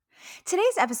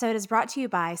Today's episode is brought to you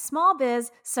by Small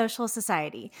Biz Social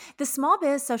Society. The Small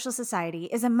Biz Social Society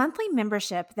is a monthly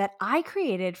membership that I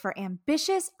created for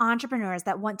ambitious entrepreneurs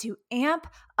that want to amp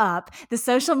up the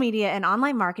social media and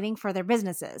online marketing for their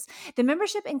businesses. The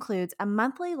membership includes a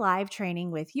monthly live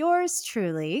training with yours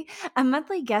truly, a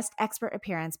monthly guest expert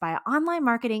appearance by online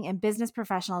marketing and business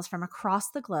professionals from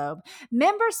across the globe,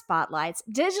 member spotlights,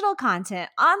 digital content,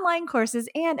 online courses,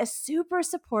 and a super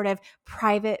supportive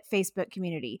private Facebook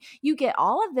community. You get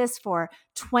all of this for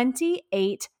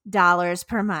 $28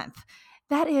 per month.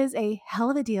 That is a hell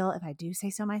of a deal if I do say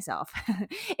so myself.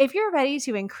 If you're ready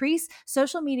to increase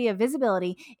social media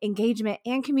visibility, engagement,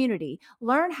 and community,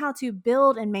 learn how to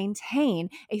build and maintain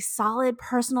a solid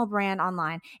personal brand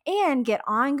online, and get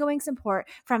ongoing support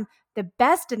from the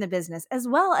best in the business, as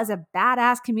well as a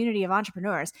badass community of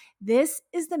entrepreneurs, this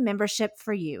is the membership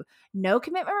for you. No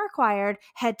commitment required.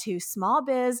 Head to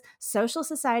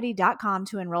smallbizsocialsociety.com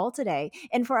to enroll today.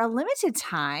 And for a limited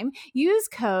time, use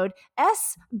code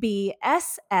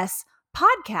SBSS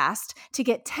podcast to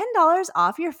get $10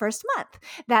 off your first month.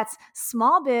 That's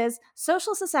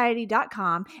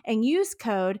smallbizsocialsociety.com and use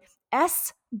code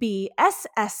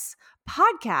SBSS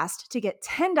podcast to get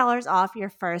 $10 off your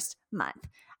first month.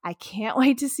 I can't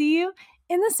wait to see you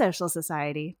in the Social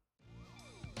Society.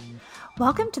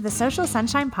 Welcome to the Social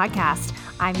Sunshine Podcast.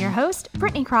 I'm your host,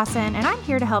 Brittany Crossan, and I'm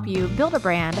here to help you build a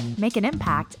brand, make an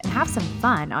impact, and have some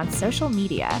fun on social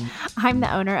media. I'm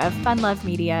the owner of Fun Love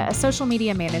Media, a social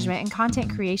media management and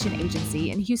content creation agency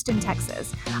in Houston,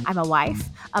 Texas. I'm a wife,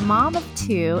 a mom of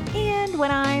two, and when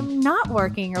I'm not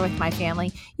working or with my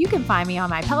family, you can find me on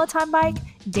my Peloton bike,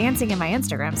 dancing in my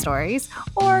Instagram stories,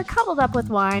 or cuddled up with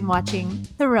wine watching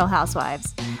The Real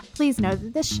Housewives. Please know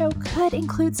that this show could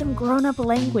include some grown-up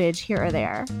language here or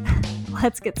there.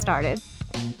 Let's get started.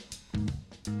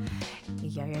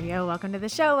 Yo, welcome to the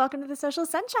show. Welcome to the Social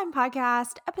Sunshine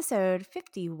Podcast, episode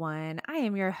 51. I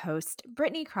am your host,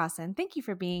 Brittany Crossan. Thank you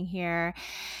for being here.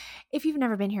 If you've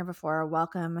never been here before,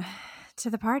 welcome to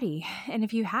the party. And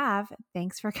if you have,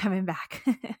 thanks for coming back.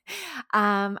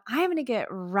 I'm going to get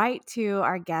right to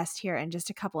our guest here in just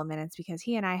a couple of minutes because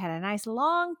he and I had a nice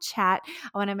long chat.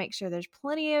 I want to make sure there's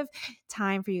plenty of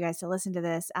time for you guys to listen to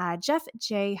this. Jeff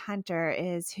J. Hunter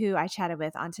is who I chatted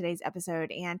with on today's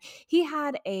episode, and he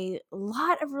had a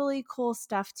lot of really cool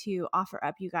stuff to offer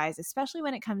up, you guys, especially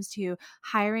when it comes to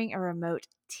hiring a remote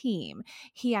team.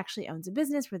 He actually owns a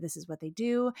business where this is what they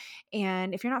do.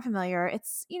 And if you're not familiar,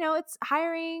 it's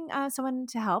hiring someone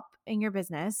to help in your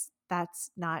business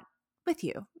that's not with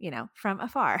you, from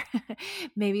afar.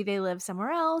 Maybe they live somewhere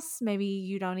else. Maybe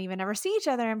you don't even ever see each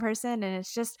other in person. And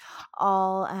it's just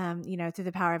all, through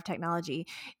the power of technology,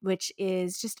 which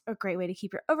is just a great way to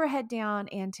keep your overhead down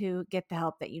and to get the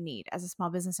help that you need as a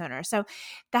small business owner. So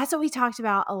that's what we talked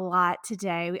about a lot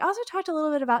today. We also talked a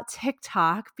little bit about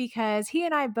TikTok because he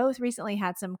and I both recently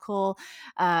had some cool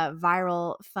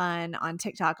viral fun on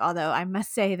TikTok. Although I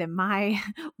must say that my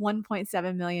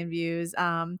 1.7 million views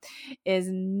is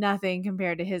nothing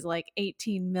compared to his like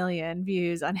 18 million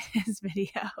views on his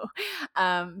video.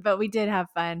 But we did have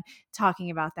fun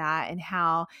talking about that and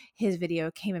how his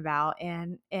video came about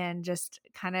and just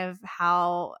kind of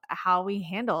how we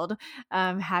handled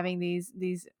having these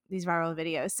viral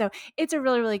videos. So it's a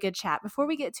really, really good chat. Before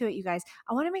we get to it, you guys,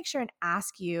 I want to make sure and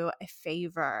ask you a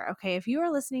favor. Okay. If you are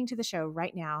listening to the show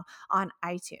right now on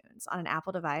iTunes, on an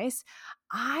Apple device,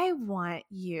 I want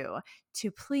you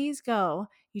to please go,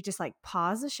 you just like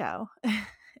pause the show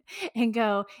and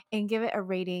go and give it a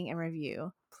rating and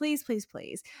review. Please, please,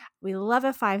 please. We love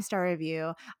a 5-star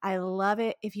review. I love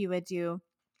it if you would do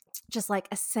just like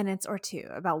a sentence or two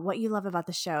about what you love about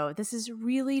the show. This is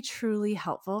really, truly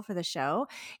helpful for the show.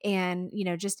 And,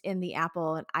 just in the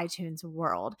Apple and iTunes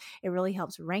world, it really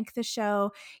helps rank the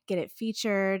show, get it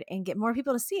featured, and get more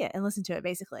people to see it and listen to it,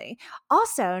 basically.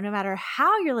 Also, no matter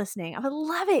how you're listening, I would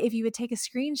love it if you would take a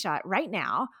screenshot right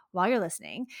now while you're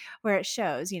listening where it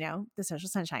shows, the Social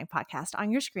Sunshine Podcast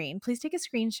on your screen. Please take a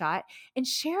screenshot and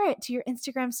share it to your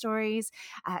Instagram stories.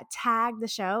 Tag the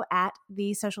show at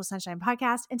the Social Sunshine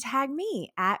Podcast and tag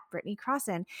me at Brittany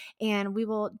Crossan. And we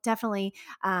will definitely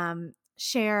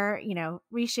share,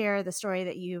 reshare the story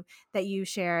that you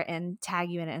share and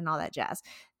tag you in it and all that jazz.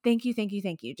 Thank you, thank you,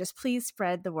 thank you. Just please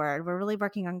spread the word. We're really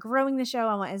working on growing the show.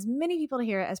 I want as many people to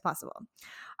hear it as possible.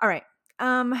 All right.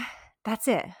 That's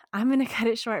it. I'm going to cut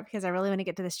it short because I really want to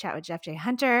get to this chat with Jeff J.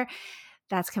 Hunter.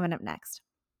 That's coming up next.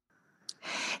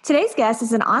 Today's guest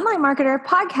is an online marketer,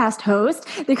 podcast host,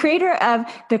 the creator of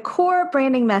the Core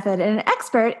Branding Method, and an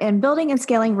expert in building and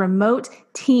scaling remote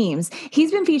teams.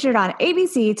 He's been featured on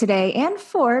ABC Today and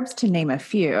Forbes, to name a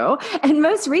few. And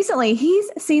most recently, he's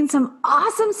seen some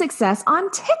awesome success on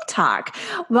TikTok.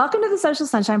 Welcome to the Social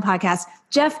Sunshine Podcast,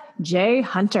 Jeff J.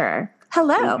 Hunter.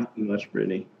 Hello. Thank you so much,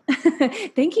 Brittany.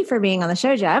 Thank you for being on the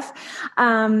show, Jeff.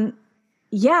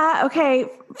 Yeah. Okay.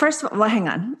 First, well, hang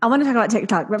on. I want to talk about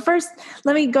TikTok, but first,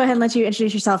 let me go ahead and let you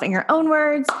introduce yourself in your own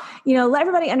words. Let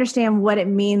everybody understand what it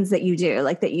means that you do,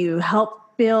 like that you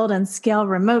help build and scale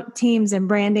remote teams and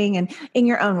branding, and in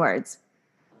your own words.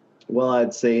 Well,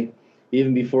 I'd say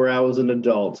even before I was an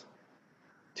adult,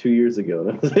 2 years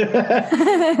ago.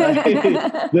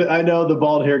 I know the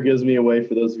bald hair gives me away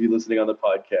for those of you listening on the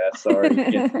podcast. Sorry, you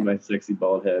can't see my sexy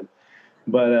bald head.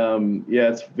 But yeah,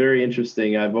 it's very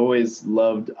interesting. I've always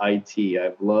loved IT.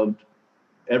 I've loved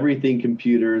everything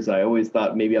computers. I always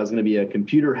thought maybe I was going to be a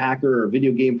computer hacker or a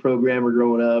video game programmer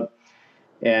growing up.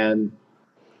 And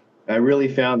I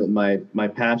really found that my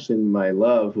passion, my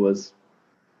love was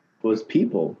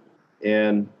people.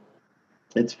 And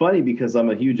it's funny because I'm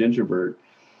a huge introvert,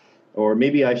 or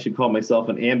maybe I should call myself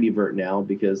an ambivert now,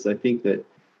 because I think that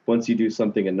once you do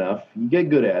something enough, you get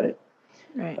good at it.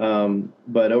 Right.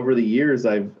 But over the years,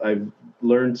 I've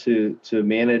learned to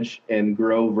manage and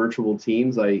grow virtual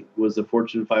teams. I was a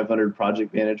Fortune 500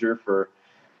 project manager for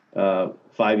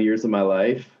 5 years of my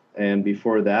life. And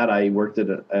before that, I worked at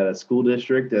a school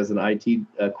district as an IT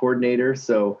coordinator.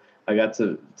 So I got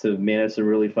to manage some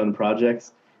really fun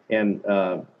projects. And,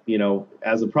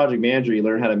 as a project manager, you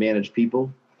learn how to manage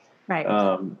people. Right.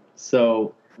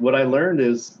 So what I learned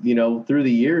is, through the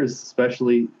years,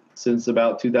 especially since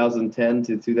about 2010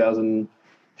 to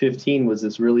 2015, was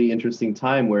this really interesting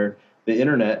time where the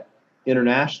internet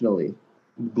internationally,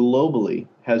 globally,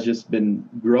 has just been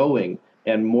growing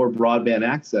and more broadband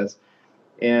access.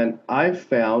 And I've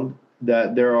found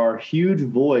that there are huge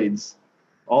voids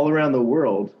all around the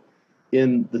world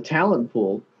in the talent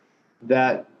pool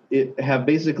that have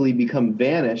basically become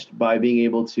vanished by being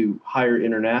able to hire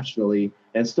internationally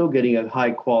and still getting a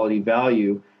high quality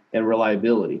value and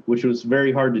reliability, which was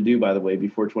very hard to do, by the way,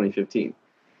 before 2015.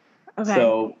 Okay.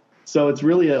 So it's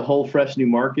really a whole fresh new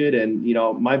market. And,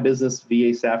 my business,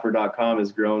 VAStaffer.com,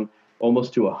 has grown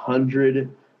almost to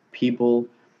 100 people.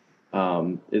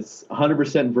 It's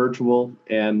 100% virtual.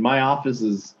 And my office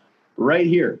is right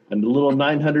here in a little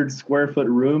 900 square foot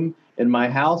room in my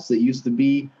house that used to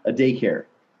be a daycare.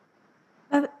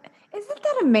 Isn't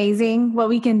that amazing what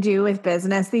we can do with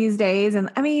business these days? And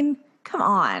I mean, come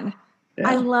on. Yeah.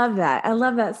 I love that. I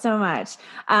love that so much.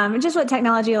 Just what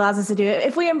technology allows us to do.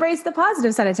 If we embrace the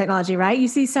positive side of technology, right? You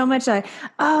see so much like,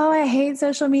 oh, I hate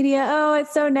social media. Oh,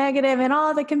 it's so negative, and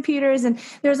all the computers, and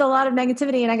there's a lot of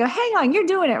negativity. And I go, hang on, you're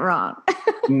doing it wrong.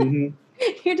 Mm-hmm.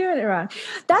 You're doing it wrong.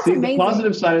 That's amazing. The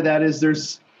positive side of that is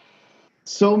there's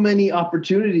so many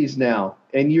opportunities now,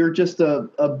 and you're just a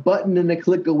button and a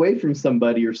click away from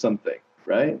somebody or something,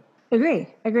 right?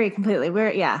 Agree completely.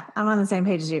 I'm on the same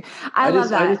page as you. I love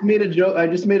that. I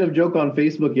just made a joke on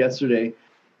Facebook yesterday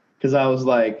because I was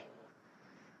like,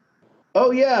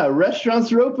 oh yeah,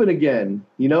 restaurants are open again,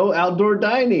 outdoor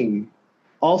dining.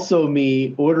 Also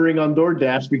me ordering on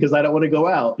DoorDash because I don't want to go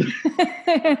out.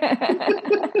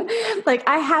 Like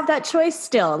I have that choice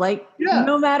still,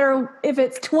 no matter if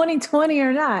it's 2020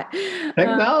 or not.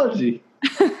 Technology.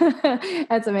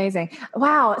 That's amazing.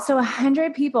 Wow. So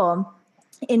 100 people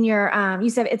in your, you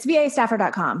said it's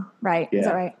VAStaffer.com, right? Yeah. Is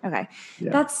that right? Okay.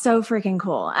 Yeah. That's so freaking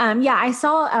cool. I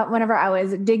saw whenever I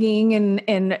was digging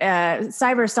and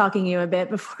cyber stalking you a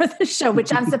bit before the show,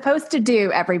 which I'm supposed to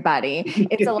do, everybody.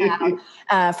 It's allowed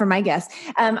for my guests.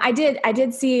 I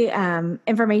did see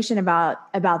information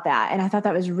about that. And I thought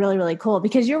that was really, really cool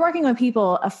because you're working with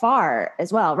people afar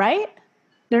as well, right?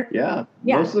 Yeah.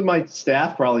 Most of my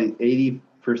staff, probably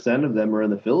 80% of them are in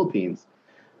the Philippines.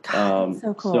 God,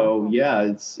 so cool. So yeah,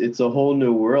 it's a whole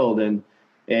new world. And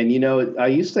I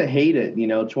used to hate it.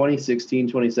 2016,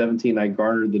 2017, I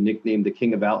garnered the nickname, the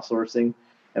King of Outsourcing.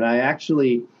 And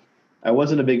I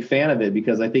wasn't a big fan of it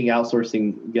because I think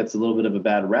outsourcing gets a little bit of a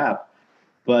bad rap.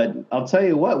 But I'll tell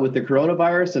you what, with the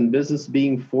coronavirus and business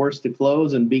being forced to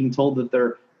close and being told that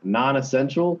they're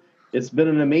non-essential, it's been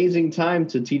an amazing time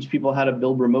to teach people how to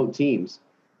build remote teams.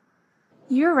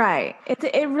 You're right.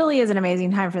 It really is an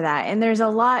amazing time for that. And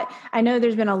I know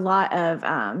there's been a lot of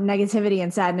negativity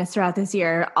and sadness throughout this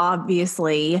year,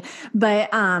 obviously, but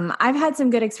I've had some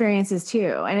good experiences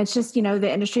too. And it's just,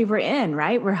 the industry we're in,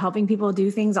 right? We're helping people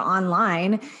do things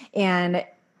online, and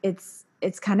it's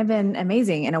kind of been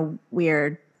amazing in a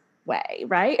weird way,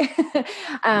 right?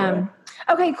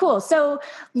 Okay, cool. So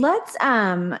let's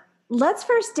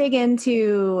first dig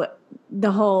into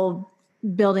the whole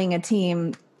building a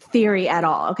team theory at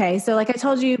all. Okay. So like I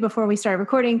told you before we started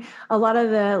recording, a lot of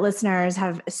the listeners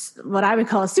have what I would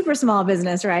call a super small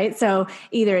business, right? So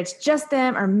either it's just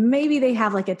them or maybe they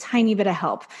have like a tiny bit of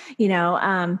help, you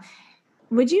know.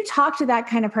 Would you talk to that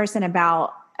kind of person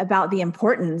about the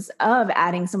importance of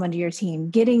adding someone to your team,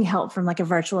 getting help from like a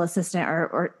virtual assistant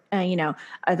or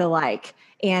or the like,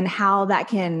 and how that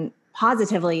can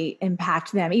positively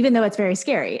impact them, even though it's very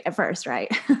scary at first, right?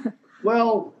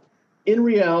 Well, in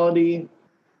reality,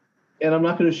 and I'm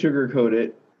not going to sugarcoat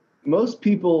it, most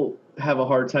people have a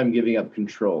hard time giving up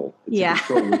control. It's Yeah. a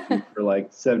control issue for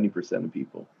like 70% of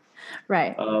people.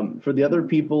 Right. For the other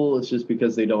people, it's just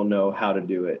because they don't know how to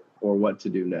do it or what to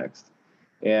do next.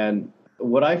 And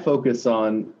what I focus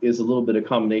on is a little bit of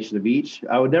combination of each.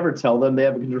 I would never tell them they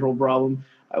have a control problem.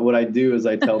 What I do is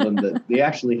I tell them that they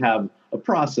actually have a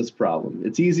process problem.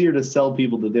 It's easier to sell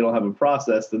people that they don't have a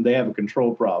process than they have a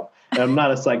control problem. And I'm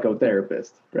not a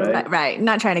psychotherapist, right? Right.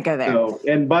 Not trying to go there. So,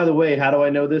 and by the way, how do I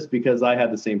know this? Because I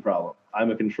had the same problem.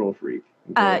 I'm a control freak.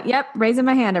 Okay? Yep. Raising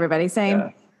my hand, everybody. Same.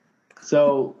 Yeah.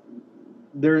 So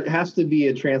there has to be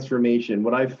a transformation.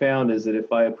 What I've found is that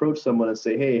if I approach someone and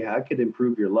say, hey, I could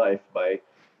improve your life by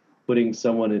putting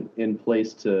someone in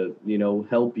place to,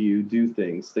 help you do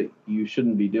things that you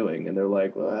shouldn't be doing. And they're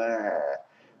like,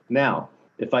 now,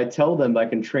 if I tell them I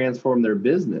can transform their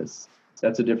business,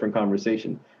 that's a different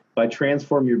conversation. If I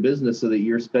transform your business so that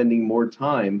you're spending more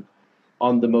time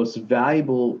on the most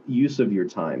valuable use of your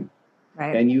time,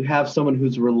 right, and you have someone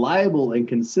who's reliable and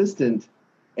consistent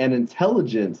and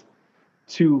intelligent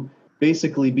to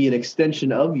basically be an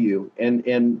extension of you.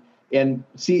 And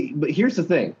see, but here's the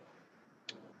thing.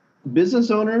 Business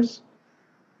owners,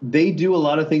 they do a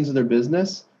lot of things in their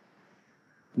business,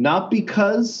 not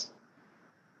because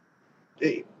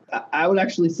I would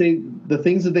actually say the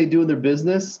things that they do in their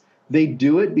business, they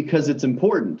do it because it's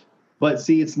important. But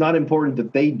see, it's not important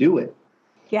that they do it.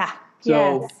 Yeah.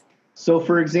 So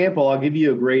for example, I'll give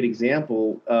you a great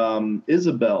example.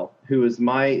 Isabel, who is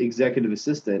my executive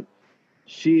assistant,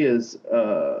 she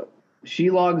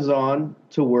logs on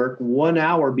to work 1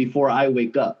 hour before I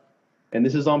wake up. And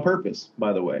this is on purpose,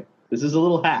 by the way. This is a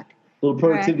little hack, little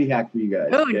productivity hack for you guys.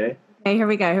 Ooh. Okay. Okay, here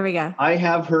we go. I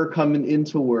have her coming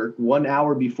into work 1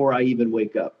 hour before I even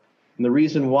wake up. And the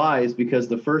reason why is because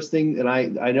the first thing, and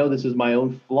I know this is my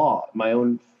own flaw, my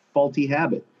own faulty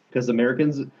habit, because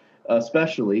Americans,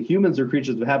 especially, humans are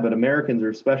creatures of habit. Americans are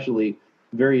especially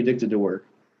very addicted to work.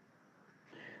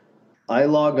 I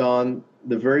log on.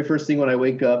 The very first thing when I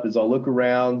wake up is I'll look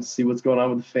around, see what's going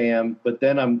on with the fam, but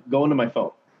then I'm going to my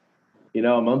phone. I'm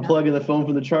unplugging the phone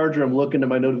from the charger. I'm looking at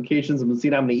my notifications. I'm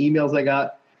seeing how many emails I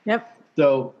got. Yep.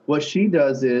 So what she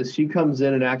does is she comes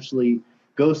in and actually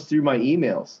goes through my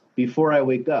emails before I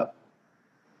wake up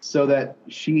so that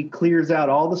she clears out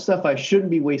all the stuff I shouldn't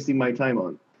be wasting my time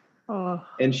on. Oh.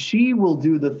 And she will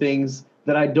do the things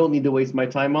that I don't need to waste my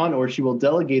time on, or she will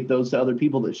delegate those to other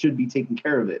people that should be taking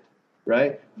care of it,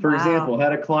 right? For example, I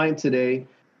had a client today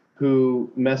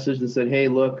who messaged and said, hey,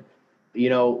 look,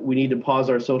 we need to pause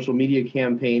our social media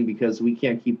campaign because we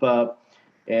can't keep up.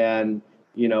 And,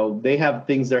 they have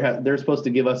things they're supposed to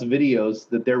give us videos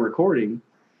that they're recording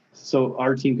so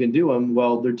our team can do them.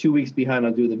 Well, they're 2 weeks behind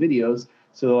on doing the videos.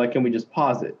 So they're like, can we just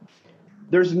pause it?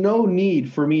 There's no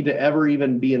need for me to ever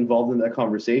even be involved in that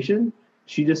conversation.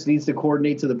 She just needs to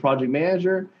coordinate to the project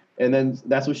manager. And then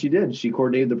that's what she did. She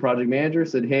coordinated the project manager,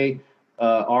 said, hey,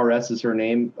 RS is her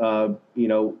name.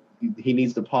 He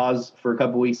needs to pause for a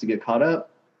couple weeks to get caught up.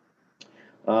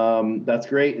 That's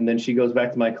great. And then she goes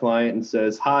back to my client and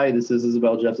says, hi, this is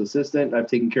Isabel, Jeff's assistant. I've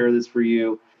taken care of this for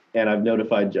you, and I've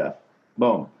notified Jeff.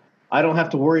 Boom. I don't have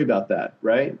to worry about that,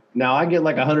 right? Now I get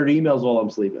like 100 emails while I'm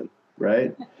sleeping,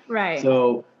 right? Right.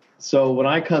 So when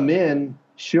I come in,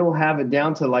 she'll have it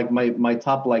down to like my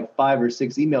top like 5 or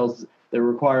 6 emails that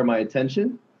require my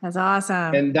attention. That's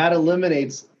awesome. And that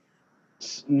eliminates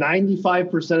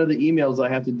 95% of the emails I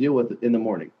have to deal with in the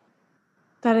morning.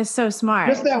 That is so smart.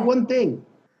 Just that one thing.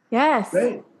 Yes.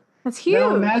 Right? That's huge.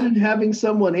 Now imagine having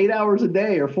someone 8 hours a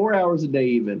day or 4 hours a day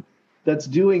even that's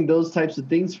doing those types of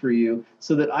things for you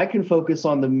so that I can focus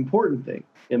on the important thing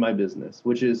in my business,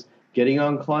 which is getting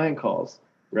on client calls,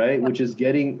 right? Yep.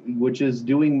 Which is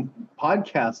doing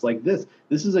podcasts like this.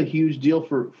 This is a huge deal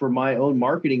for my own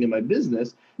marketing in my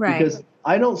business, right? Because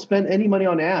I don't spend any money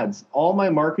on ads. All my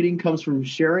marketing comes from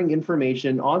sharing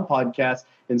information on podcasts,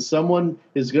 and someone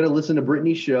is going to listen to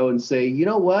Brittany's show and say, you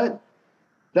know what?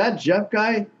 That Jeff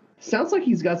guy sounds like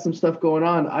he's got some stuff going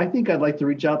on. I think I'd like to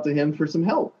reach out to him for some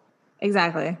help.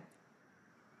 Exactly.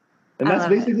 And that's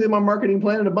basically my marketing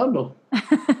plan in a bundle.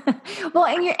 Well,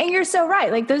 and you're so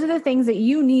right. Like those are the things that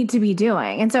you need to be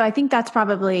doing. And so I think that's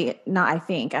probably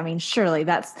surely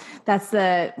that's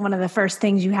one of the first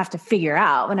things you have to figure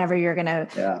out whenever you're going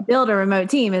to build a remote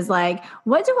team is like,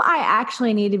 what do I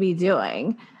actually need to be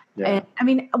doing? Yeah.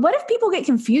 And what if people get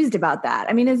confused about that?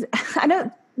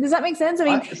 Does that make sense?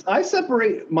 I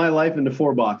separate my life into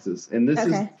 4 boxes, and this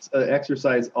is an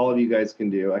exercise all of you guys can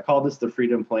do. I call this the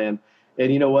Freedom Plan.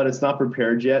 And you know what? It's not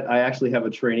prepared yet. I actually have a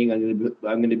training I'm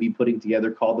going to be putting together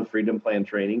called the Freedom Plan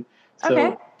Training.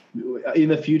 So in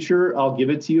the future, I'll give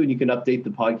it to you and you can update the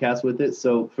podcast with it.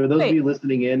 So for those of you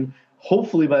listening in,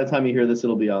 hopefully by the time you hear this,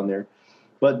 it'll be on there.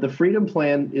 But the Freedom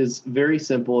Plan is very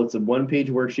simple. It's a 1-page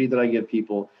worksheet that I give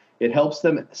people. It helps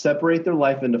them separate their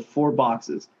life into 4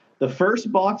 boxes. The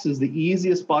first box is the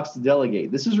easiest box to delegate.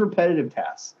 This is repetitive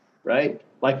tasks, right?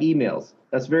 Like emails.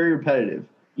 That's very repetitive.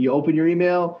 You open your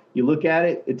email, you look at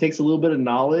it. It takes a little bit of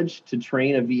knowledge to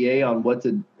train a VA on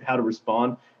how to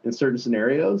respond in certain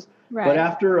scenarios. Right. But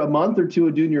after a month or 2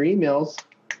 of doing your emails,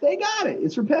 they got it.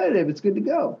 It's repetitive. It's good to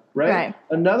go, right?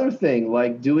 Another thing,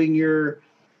 like doing your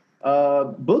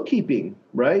bookkeeping,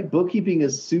 right? Bookkeeping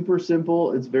is super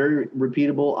simple. It's very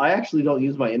repeatable. I actually don't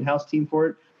use my in-house team for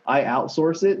it. I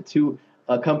outsource it to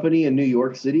a company in New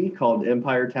York City called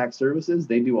Empire Tax Services.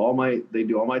 They do all my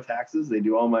taxes. They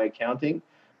do all my accounting.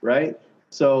 Right.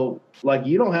 So like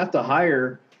you don't have to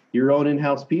hire your own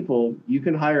in-house people. You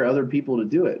can hire other people to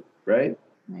do it. Right.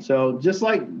 So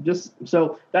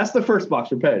so that's the first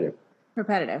box, repetitive.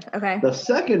 Okay. The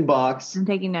second box. I'm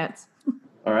taking notes.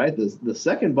 All right. The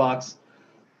second box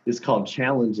is called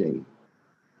challenging.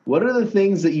 What are the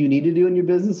things that you need to do in your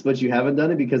business, but you haven't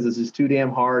done it because it's just too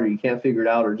damn hard or you can't figure it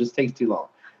out or it just takes too long?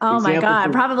 Oh my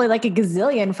God. Probably like a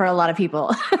gazillion for a lot of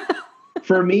people.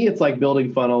 For me, it's like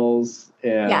building funnels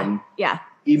and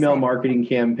email marketing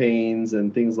campaigns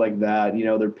and things like that. You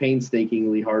know, they're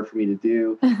painstakingly hard for me to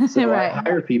do. So I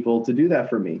hire people to do that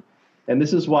for me. And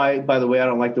this is why, by the way, I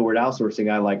don't like the word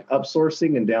outsourcing. I like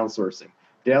upsourcing and downsourcing.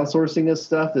 Downsourcing is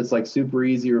stuff that's like super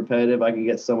easy, repetitive. I can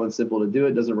get someone simple to do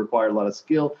it. Doesn't require a lot of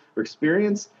skill or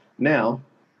experience. Now,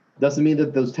 doesn't mean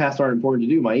that those tasks aren't important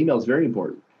to do. My email is very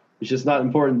important. It's just not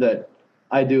important that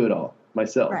I do it all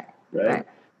myself. Right.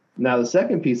 Now, the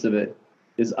second piece of it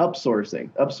is upsourcing.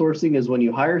 Upsourcing is when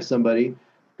you hire somebody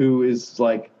who is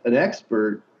like an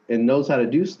expert and knows how to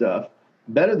do stuff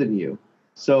better than you.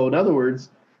 So in other words,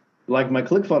 like my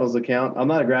ClickFunnels account, I'm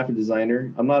not a graphic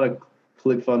designer. I'm not a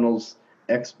ClickFunnels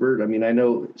expert. I mean, I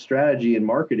know strategy and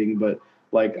marketing, but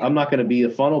I'm not going to be a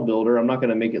funnel builder. I'm not going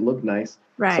to make it look nice.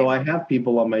 Right. So I have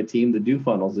people on my team that do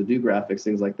funnels, that do graphics,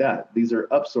 things like that. These are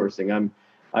upsourcing.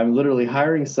 I'm literally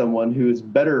hiring someone who is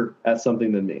better at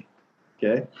something than me.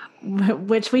 Okay.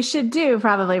 Which we should do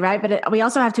probably, right? But we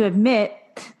also have to admit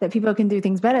that people can do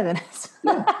things better than us.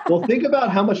 Well, think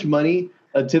about how much money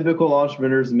a typical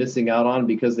entrepreneur is missing out on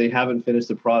because they haven't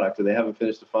finished a product or they haven't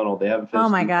finished a funnel. They haven't finished. Oh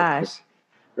my gosh.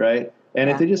 Right. And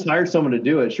if they just hired someone to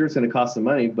do it, sure, it's going to cost some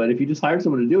money. But if you just hired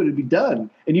someone to do it, it'd be done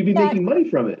and you'd be making money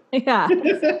from it. Yeah.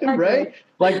 Exactly. Right.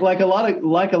 Like a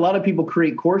lot of people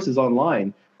create courses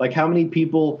online. Like how many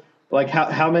people,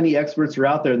 how many experts are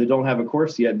out there that don't have a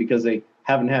course yet because they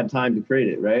haven't had time to create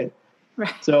it. Right.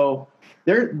 So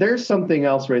there's something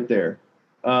else right there.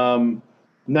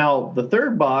 Now the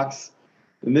third box,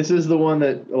 and this is the one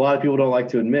that a lot of people don't like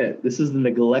to admit, this is the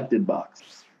neglected box.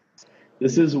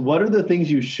 This is what are the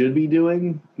things you should be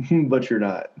doing, but you're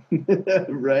not,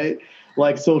 right?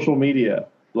 Like social media,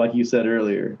 like you said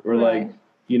earlier, or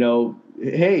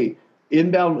hey,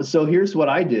 inbound. So here's what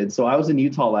I did. So I was in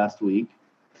Utah last week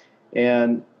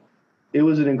and it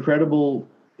was an incredible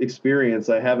experience.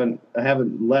 I haven't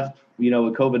left, with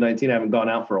COVID-19, I haven't gone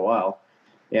out for a while.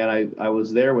 And I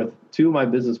was there with 2 of my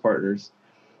business partners.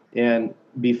 And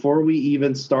before we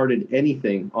even started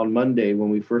anything on Monday, when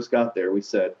we first got there, we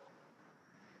said,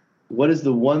 what is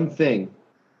the one thing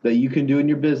that you can do in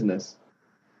your business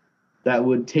that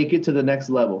would take it to the next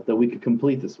level that we could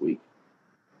complete this week?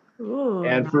 Ooh,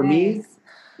 and for me,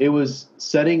 it was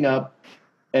setting up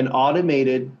an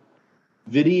automated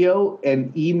video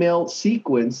and email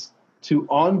sequence to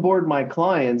onboard my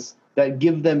clients that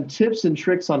give them tips and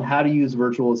tricks on how to use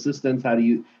virtual assistants, how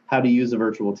to use a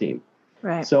virtual team.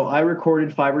 Right. So I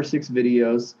recorded 5 or 6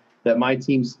 videos that my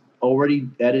team's already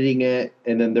editing it,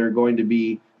 and then they're going to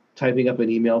be typing up an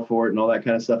email for it and all that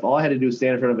kind of stuff. All I had to do was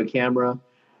stand in front of a camera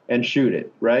and shoot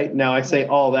it, right? Now I say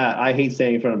all that. I hate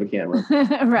standing in front of a camera.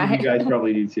 Right. You guys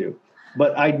probably do too.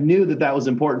 But I knew that was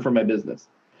important for my business.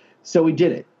 So we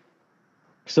did it.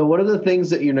 So what are the things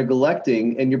that you're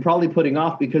neglecting and you're probably putting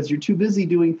off because you're too busy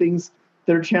doing things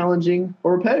that are challenging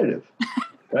or repetitive?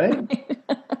 right?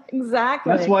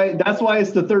 Exactly. That's why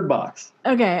it's the third box.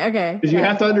 Okay. Because you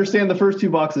have to understand the first two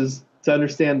boxes to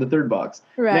understand the third box.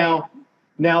 Right.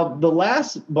 Now the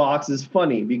last box is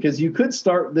funny because you could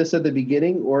start this at the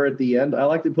beginning or at the end. I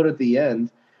like to put it at the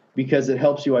end because it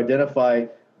helps you identify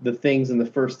the things in the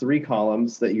first three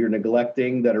columns that you're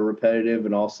neglecting, that are repetitive,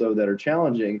 and also that are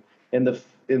challenging. And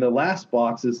in the last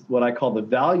box is what I call the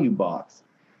value box.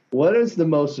 What is the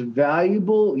most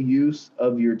valuable use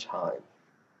of your time?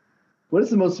 What is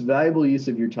the most valuable use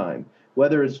of your time?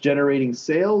 Whether it's generating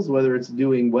sales, whether it's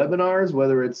doing webinars,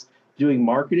 whether it's doing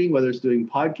marketing, whether it's doing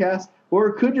podcasts, or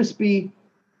it could just be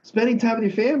spending time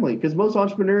with your family, because most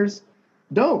entrepreneurs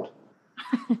don't.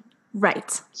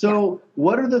 Right. So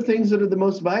what are the things that are the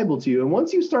most valuable to you? And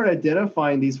once you start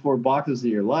identifying these four boxes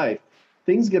in your life,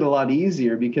 things get a lot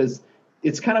easier, because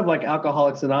it's kind of like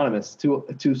Alcoholics Anonymous.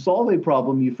 To solve a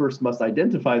problem, you first must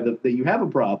identify that you have a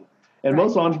problem. And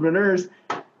most entrepreneurs,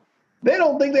 they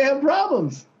don't think they have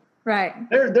problems. Right.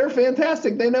 They're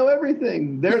fantastic. They know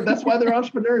everything. That's why they're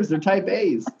entrepreneurs. They're type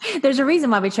A's. There's a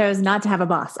reason why we chose not to have a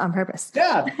boss on purpose.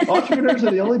 Yeah. Entrepreneurs are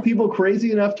the only people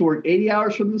crazy enough to work 80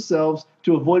 hours for themselves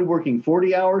to avoid working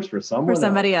 40 hours for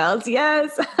somebody else.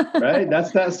 Yes. Right?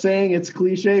 That's that saying. It's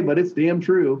cliche, but it's damn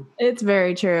true. It's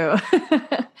very true.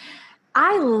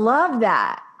 I love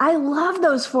that. I love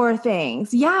those four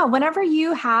things. Yeah. Whenever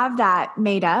you have that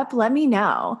made up, let me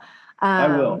know.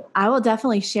 I will. I will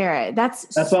definitely share it.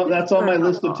 That's on my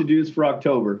list of to-dos for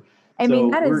October. We're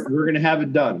going to have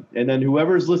it done. And then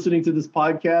whoever's listening to this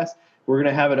podcast, we're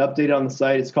going to have it updated on the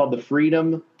site. It's called the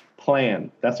Freedom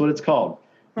Plan. That's what it's called.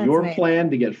 Your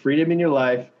plan to get freedom in your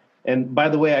life. And by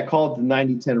the way, I call it the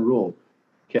 90-10 rule.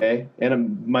 Okay.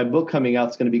 And my book coming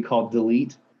out is going to be called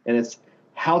Delete. And it's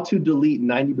how to delete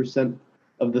 90%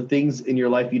 of the things in your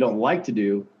life you don't like to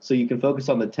do, so you can focus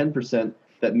on the 10%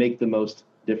 that make the most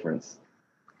difference.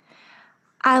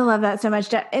 I love that so much,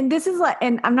 Jeff. And this is like,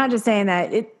 and I'm not just saying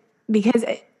that because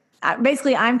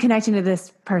basically I'm connecting to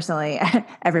this personally.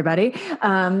 Everybody,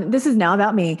 this is now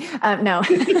about me. No.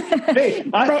 Hey,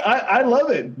 I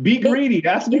love it. Be greedy.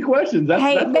 Ask me questions. That's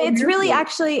it's really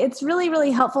it's really,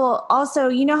 really helpful. Also,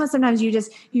 you know how sometimes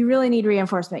you really need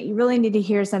reinforcement. You really need to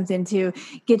hear something to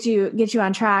get you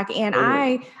on track. And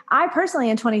I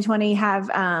personally in 2020 have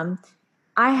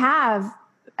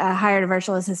hired a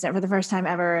virtual assistant for the first time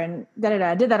ever, and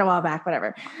did that a while back,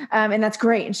 whatever. And that's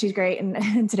great. And she's great.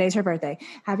 And today's her birthday.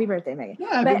 Happy birthday, Megan.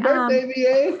 Yeah, happy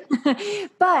birthday,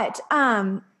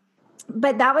 VA.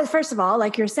 But that was, first of all,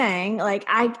 like you're saying, like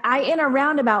I in a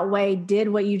roundabout way did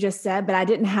what you just said, but I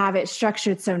didn't have it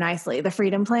structured so nicely. The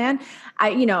Freedom Plan,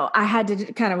 I had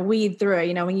to kind of weed through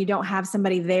it, when you don't have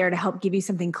somebody there to help give you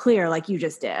something clear, like you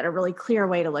just did, a really clear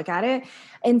way to look at it.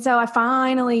 And so I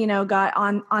finally, got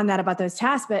on that about those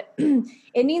tasks, but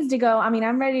it needs to go. I mean,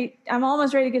 I'm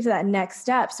almost ready to get to that next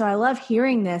step. So I love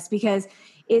hearing this because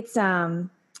it's,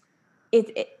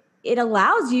 it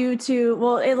allows you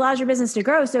to, it allows your business to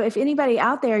grow. So if anybody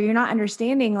out there, you're not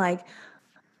understanding, like,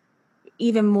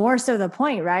 even more so the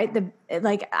point, right?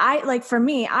 For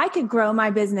me, I could grow my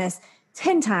business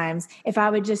 10 times if I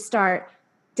would just start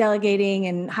delegating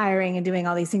and hiring and doing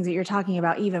all these things that you're talking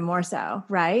about, even more so,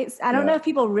 right? I don't know if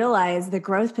people realize the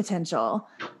growth potential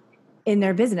in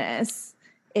their business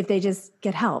if they just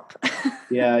get help.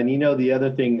 Yeah. And the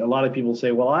other thing, a lot of people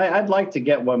say, well, I'd like to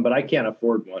get one, but I can't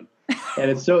afford one. And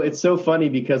it's so funny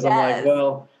because I'm like,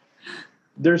 well,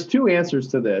 there's two answers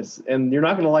to this, and you're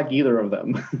not going to like either of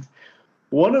them.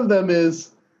 One of them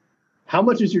is, how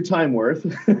much is your time worth?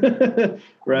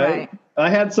 Right? I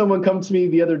had someone come to me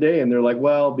the other day and they're like,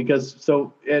 well,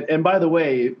 and by the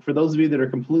way, for those of you that are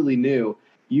completely new,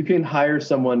 you can hire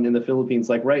someone in the Philippines.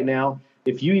 Like right now,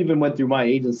 if you even went through my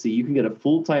agency, you can get a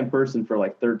full-time person for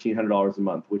like $1,300 a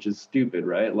month, which is stupid,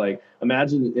 right? Like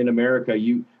imagine in America,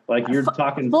 you're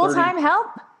talking full-time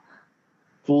help?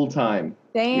 Full-time.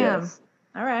 Damn. Yes.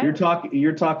 All right.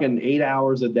 You're talking 8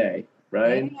 hours a day,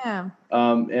 right? Damn.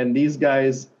 And these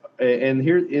guys,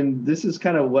 and this is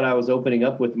kind of what I was opening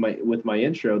up with my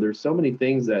intro. There's so many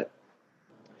things that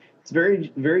it's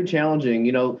very, very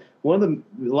challenging. A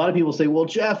lot of people say, well,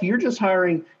 Jeff, you're just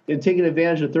hiring and taking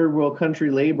advantage of third world country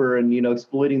labor and,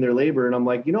 exploiting their labor. And I'm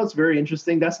like, it's very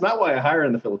interesting. That's not why I hire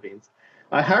in the Philippines.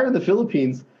 I hire in the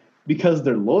Philippines because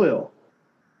they're loyal.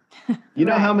 You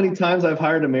know how many times I've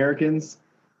hired Americans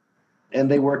and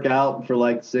they work out for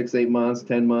like 6, 8 months,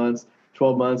 10 months,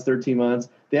 12 months, 13 months.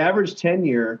 The average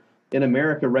tenure in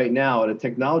America right now at a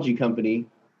technology company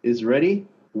is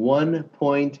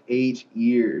 1.8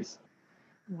 years.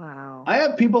 Wow. I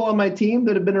have people on my team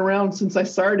that have been around since I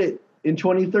started in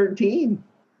 2013,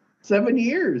 7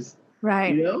 years.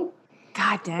 Right.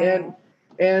 God dang.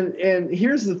 And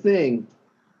here's the thing.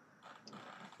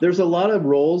 There's a lot of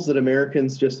roles that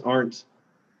Americans just aren't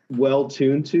well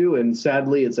tuned to, and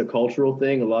sadly it's a cultural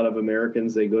thing. A lot of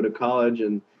Americans, they go to college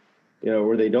and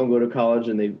or they don't go to college,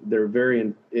 and they're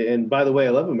very and by the way, I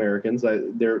love Americans.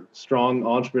 They're strong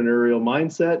entrepreneurial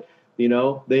mindset.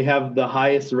 They have the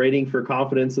highest rating for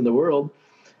confidence in the world.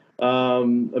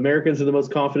 Americans are the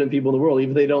most confident people in the world.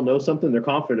 Even if they don't know something, they're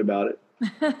confident about it.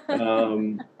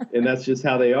 And that's just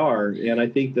how they are. And I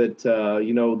think that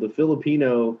the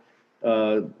Filipino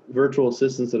virtual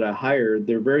assistants that I hired,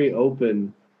 they're very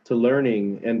open to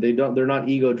learning, and they're not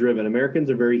ego driven. Americans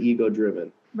are very ego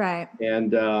driven. Right.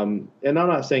 And I'm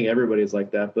not saying everybody's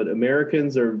like that, but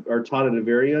Americans are taught at a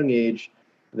very young age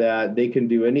that they can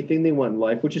do anything they want in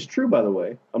life, which is true, by the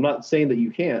way. I'm not saying that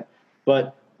you can't,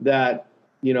 but that,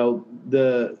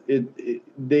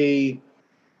 they,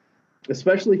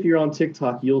 especially if you're on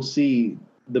TikTok, you'll see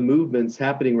the movements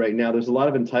happening right now. There's a lot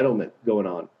of entitlement going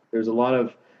on. There's a lot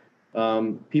of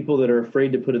people that are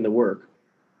afraid to put in the work.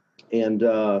 And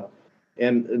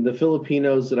the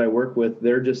Filipinos that I work with,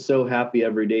 they're just so happy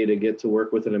every day to get to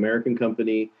work with an American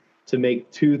company, to make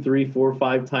 2, 3, 4,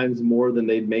 5 times more than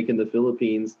they'd make in the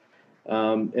Philippines.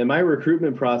 And my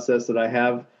recruitment process that I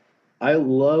have, I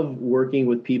love working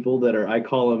with people that are, I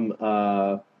call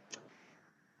them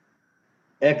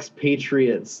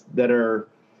expatriates that are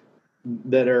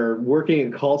working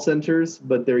at call centers,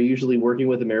 but they're usually working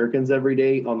with Americans every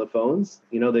day on the phones.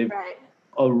 They've Right.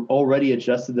 already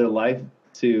adjusted their life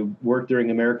to work during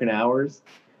American hours,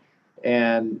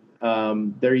 and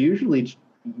they're usually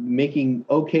making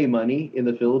okay money in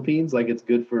the Philippines. Like, it's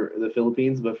good for the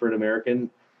Philippines, but for an American,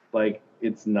 like,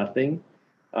 it's nothing.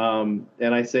 And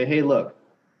I say, hey, look,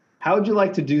 how would you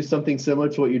like to do something similar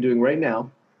to what you're doing right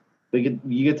now? You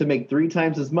get to make 3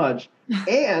 times as much,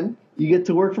 and you get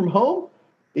to work from home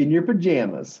in your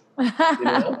pajamas.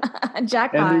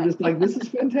 Jackpot. And they're just like, this is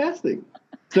fantastic.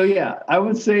 So yeah, I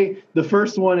would say the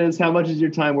first one is, how much is your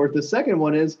time worth? The second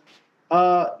one is,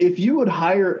 if you would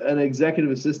hire an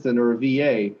executive assistant or a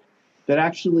VA that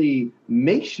actually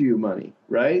makes you money,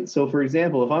 right? So for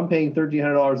example, if I'm paying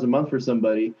 $1,300 a month for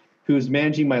somebody who's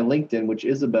managing my LinkedIn, which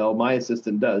Isabel, my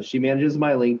assistant, does. She manages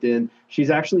my LinkedIn. She's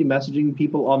actually messaging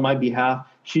people on my behalf.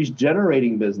 She's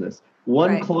generating business.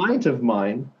 One Right. client of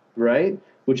mine, right,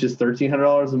 which is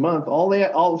 $1,300 a month,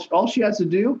 all she has to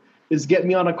do is get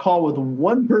me on a call with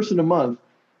one person a month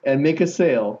and make a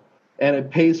sale, and it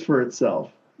pays for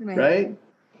itself, right?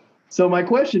 So my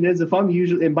question is, if I'm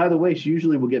usually, and by the way, she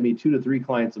usually will get me 2 to 3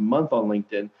 clients a month on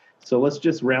LinkedIn. So let's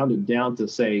just round it down to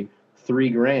say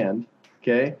 $3,000.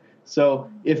 Okay. So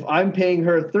if I'm paying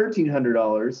her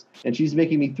 $1,300 and she's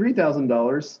making me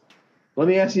 $3,000, let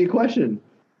me ask you a question.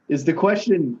 Is the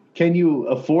question, can you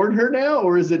afford her now?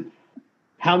 Or is it,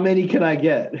 how many can I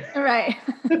get? Right.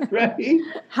 Right?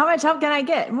 How much help can I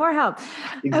get? More help.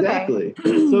 Exactly.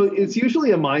 Okay. So it's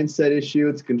usually a mindset issue.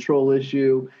 It's a control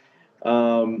issue.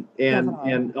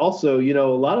 And also, a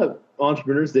lot of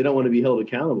entrepreneurs, they don't want to be held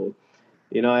accountable.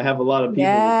 I have a lot of people.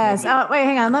 Yes. Oh, wait,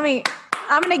 hang on.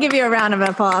 I'm going to give you a round of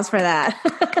applause for that.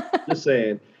 Just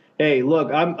saying. Hey,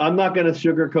 look, I'm not going to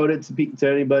sugarcoat it to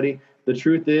anybody. The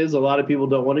truth is, a lot of people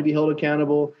don't want to be held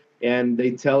accountable, and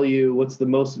they tell you what's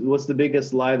the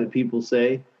biggest lie that people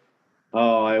say?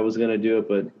 Oh, I was going to do it,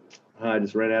 but I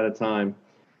just ran out of time.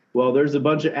 Well, there's a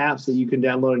bunch of apps that you can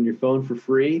download on your phone for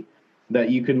free that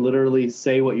you can literally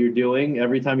say what you're doing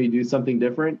every time you do something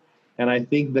different. And I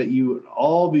think that you would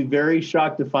all be very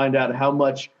shocked to find out how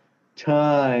much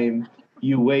time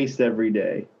you waste every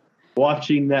day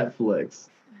watching Netflix,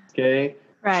 okay?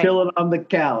 Right. Chilling on the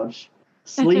couch,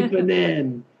 sleeping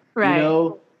in, Right.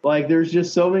 like there's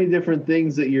just so many different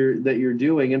things that you're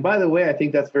doing. And by the way, I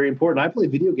think that's very important. I play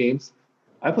video games.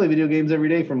 Every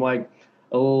day from like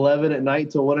 11 at night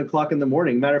till 1 o'clock in the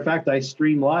morning. Matter of fact, I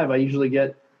stream live. I usually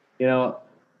get, about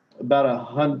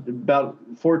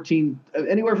 14,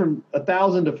 anywhere from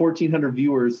 1,000 to 1,400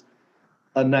 viewers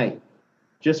a night,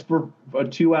 just for a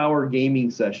 2-hour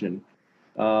gaming session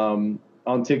on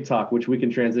TikTok, which we can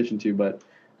transition to. But,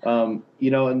 and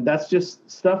that's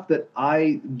just stuff that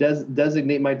I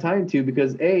designate my time to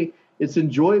because A, it's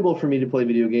enjoyable for me to play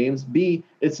video games. B,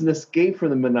 it's an escape from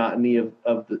the monotony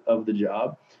of the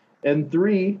job. And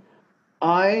 3,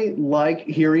 I like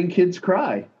hearing kids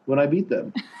cry when I beat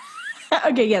them.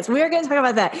 Okay, yes, we are going to talk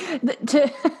about that.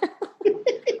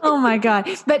 Oh my God!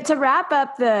 But to wrap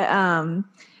up the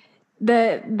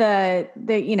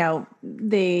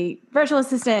virtual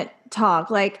assistant talk,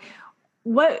 like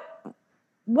what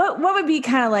would be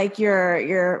kind of like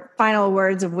your final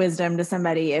words of wisdom to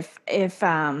somebody if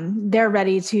they're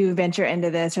ready to venture into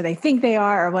this or they think they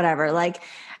are or whatever? Like,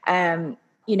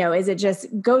 is it just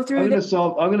go through I'm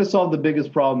going to solve the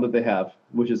biggest problem that they have,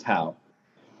 which is how.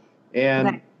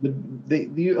 And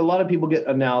a lot of people get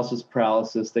analysis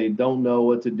paralysis. They don't know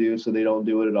what to do, so they don't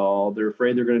do it at all. They're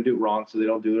afraid they're going to do it wrong, so they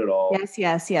don't do it at all.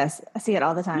 Yes. I see it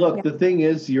all the time. Look, the thing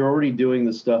is, you're already doing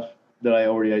the stuff that I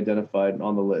already identified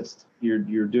on the list. You're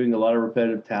doing a lot of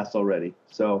repetitive tasks already.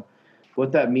 So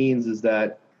what that means is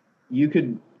that you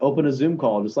could open a Zoom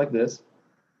call just like this.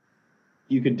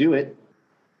 You could do it.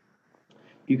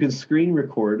 You can screen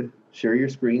record, share your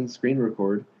screen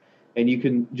record. And you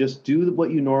can just do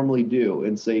what you normally do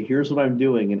and say, here's what I'm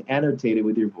doing, and annotate it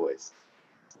with your voice.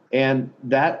 And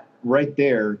that right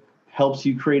there helps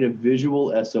you create a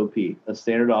visual SOP, a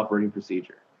standard operating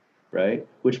procedure, right?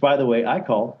 Which, by the way, I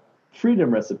call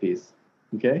freedom recipes,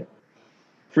 okay?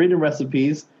 Freedom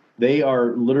recipes, they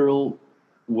are literal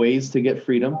ways to get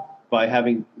freedom by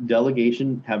having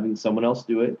delegation, having someone else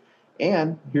do it.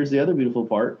 And here's the other beautiful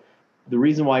part. The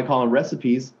reason why I call them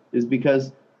recipes is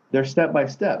because they're step by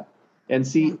step. And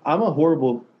see, I'm a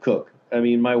horrible cook. I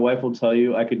mean, my wife will tell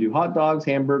you I could do hot dogs,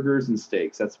 hamburgers, and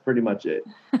steaks. That's pretty much it,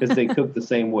 because they cook the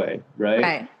same way,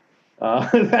 right?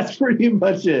 That's pretty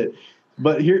much it.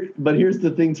 But here's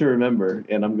the thing to remember,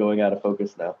 and I'm going out of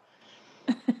focus now.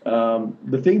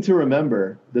 The thing to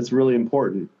remember that's really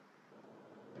important,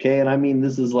 okay, and I mean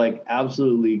this is like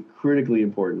absolutely critically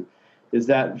important, is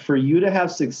that for you to have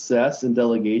success in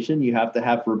delegation, you have to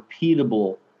have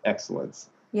repeatable excellence.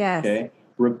 Yes. Okay.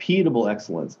 Repeatable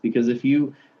excellence, because if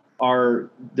you are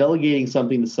delegating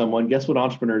something to someone, guess what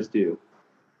entrepreneurs do?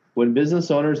 When business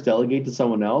owners delegate to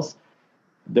someone else,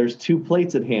 there's two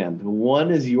plates at hand. One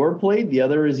is your plate, the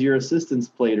other is your assistant's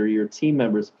plate or your team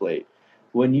member's plate.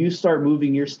 When you start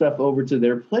moving your stuff over to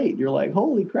their plate, you're like,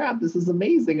 holy crap, this is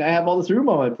amazing. I have all this room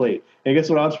on my plate. And guess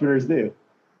what entrepreneurs do?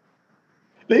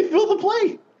 They fill the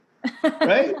plate.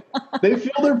 Right? They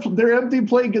feel their empty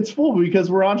plate gets full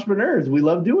because we're entrepreneurs. We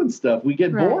love doing stuff. We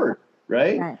get bored,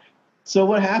 right? So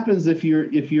what happens if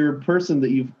your person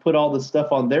that you've put all the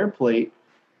stuff on their plate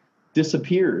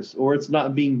disappears, or it's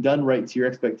not being done right to your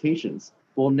expectations?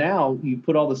 Well, now you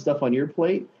put all the stuff on your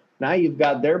plate. Now you've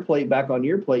got their plate back on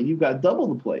your plate. You've got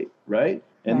double the plate, right?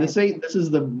 And this ain't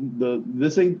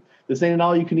an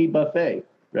all you can eat buffet,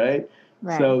 right?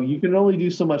 So you can only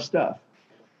do so much stuff.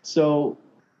 So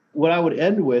what I would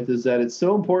end with is that it's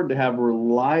so important to have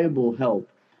reliable help,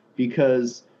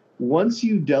 because once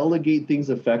you delegate things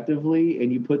effectively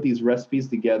and you put these recipes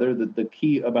together, the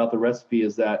key about the recipe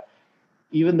is that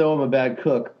even though I'm a bad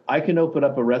cook, I can open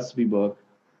up a recipe book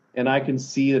and I can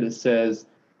see that it says,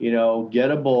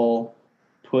 get a bowl,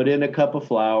 put in a cup of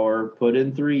flour, put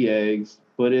in 3 eggs,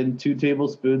 put in 2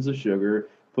 tablespoons of sugar,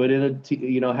 put in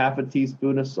half a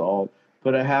teaspoon of salt,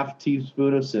 put a half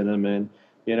teaspoon of cinnamon,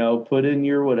 put in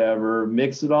your whatever,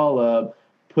 mix it all up,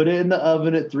 put it in the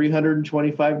oven at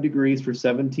 325 degrees for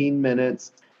 17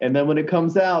 minutes. And then when it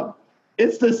comes out,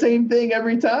 it's the same thing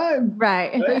every time.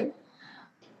 Right?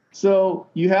 So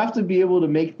you have to be able to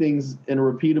make things in a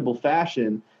repeatable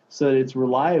fashion so that it's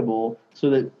reliable, so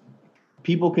that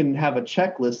people can have a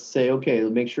checklist, say, okay,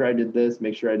 make sure I did this,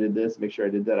 make sure I did this, make sure I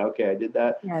did that. Okay, I did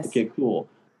that. Yes. Okay, cool.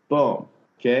 Boom.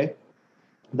 Okay.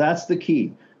 That's the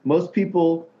key. Most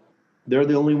people, they're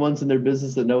the only ones in their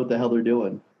business that know what the hell they're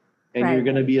doing. And you're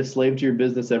going to be a slave to your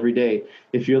business every day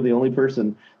if you're the only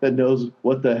person that knows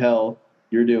what the hell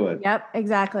you're doing. Yep,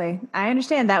 exactly. I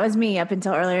understand. That was me up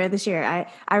until earlier this year.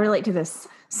 I relate to this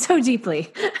so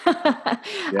deeply.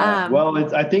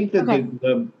 Well, I think that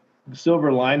the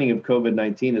silver lining of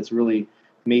COVID-19, it's really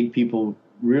made people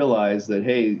realize that,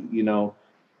 hey,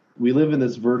 we live in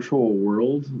this virtual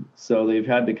world. So they've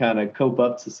had to kind of cope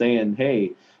up to saying,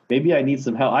 hey, maybe I need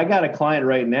some help. I got a client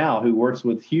right now who works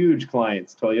with huge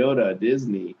clients, Toyota,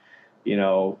 Disney,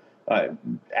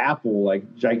 Apple,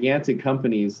 like gigantic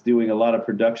companies doing a lot of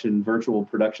virtual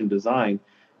production design.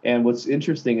 And what's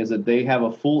interesting is that they have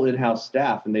a full in-house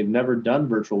staff and they've never done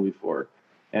virtual before.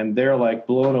 And they're like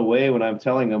blown away when I'm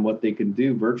telling them what they can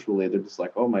do virtually. They're just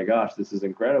like, oh my gosh, this is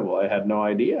incredible. I had no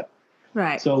idea.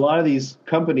 Right. So a lot of these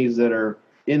companies that are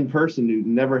in person who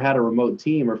never had a remote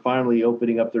team are finally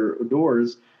opening up their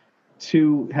doors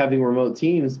to having remote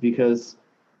teams because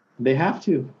they have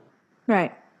to.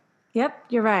 Right. Yep,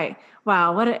 you're right.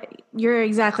 Wow, you're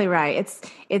exactly right.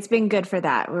 It's been good for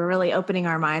that. We're really opening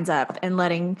our minds up and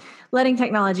letting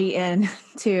technology in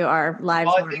to our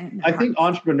lives. Well, I think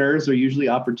entrepreneurs are usually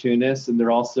opportunists, and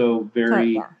they're also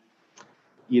very,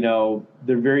 they're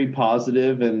very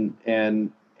positive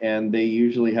and they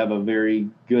usually have a very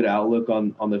good outlook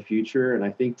on the future. And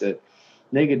I think that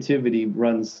negativity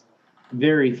runs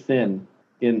very thin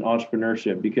in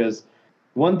entrepreneurship, because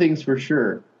one thing's for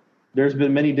sure, there's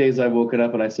been many days I've woken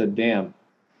up and I said, damn,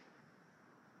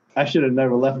 I should have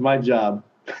never left my job.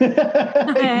 Yeah.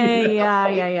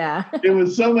 It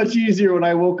was so much easier when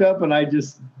I woke up and I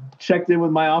just checked in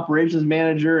with my operations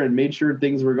manager and made sure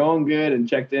things were going good and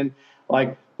checked in.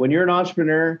 Like when you're an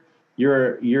entrepreneur,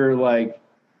 you're like,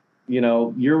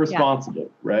 you're responsible,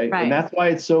 right? And that's why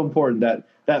it's so important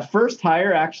that first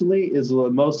hire actually is the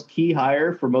most key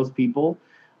hire for most people,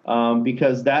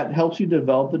 because that helps you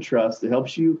develop the trust. It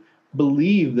helps you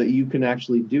believe that you can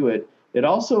actually do it. It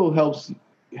also helps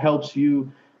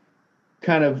you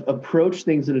kind of approach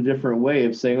things in a different way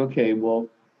of saying, okay, well,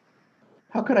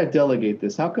 how could I delegate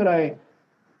this? How could I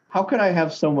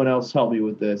have someone else help me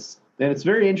with this? And it's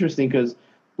very interesting because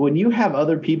when you have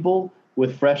other people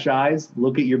with fresh eyes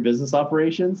look at your business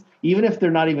operations, even if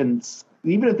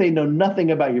they know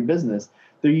nothing about your business,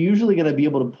 they're usually going to be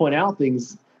able to point out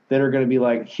things that are going to be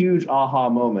like huge aha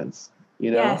moments,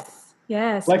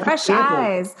 Yes. Like fresh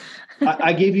eyes.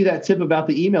 I gave you that tip about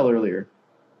the email earlier.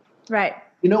 Right.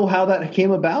 You know how that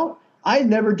came about? I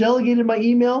never delegated my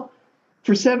email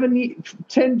for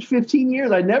 10, 15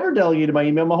 years. I never delegated my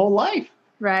email my whole life.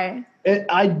 Right. And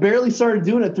I barely started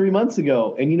doing it 3 months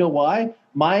ago. And you know why?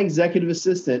 My executive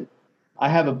assistant, I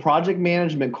have a project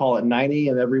management call at 9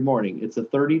 a.m. every morning. It's a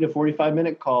 30 to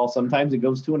 45-minute call. Sometimes it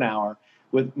goes to an hour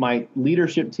with my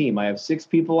leadership team. I have 6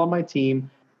 people on my team: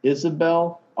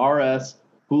 Isabel, RS,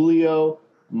 Julio,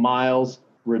 Miles,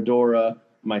 Redora,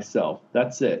 myself.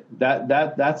 That's it.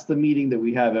 That's the meeting that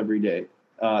we have every day.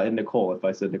 And Nicole, if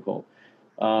I said Nicole.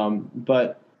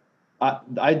 But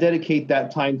I dedicate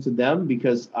that time to them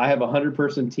because I have a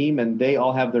 100-person team and they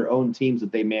all have their own teams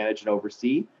that they manage and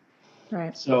oversee.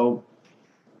 Right. So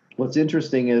what's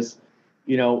interesting is,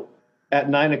 at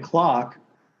 9 o'clock,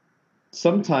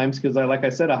 sometimes, because like I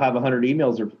said, I have 100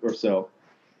 emails or so.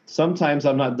 Sometimes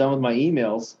I'm not done with my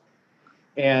emails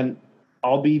and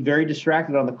I'll be very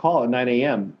distracted on the call at 9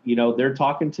 a.m. They're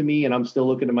talking to me and I'm still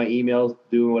looking at my emails,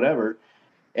 doing whatever.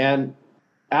 And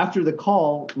after the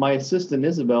call, my assistant,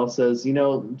 Isabel, says,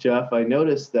 Jeff, I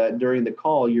noticed that during the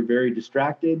call, you're very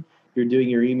distracted. You're doing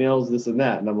your emails, this and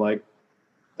that. And I'm like,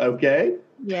 okay.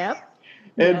 Yep.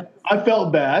 And I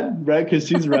felt bad, right? Because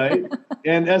she's right.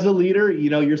 And as a leader,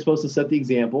 you're supposed to set the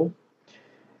example.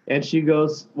 And she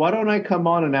goes, why don't I come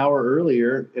on an hour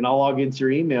earlier and I'll log into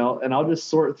your email and I'll just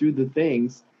sort through the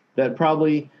things that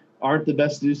probably aren't the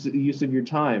best use of your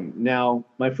time. Now,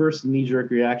 my first knee-jerk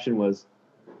reaction was,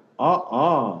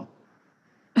 I've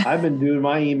been doing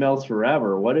my emails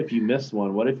forever. What if you missed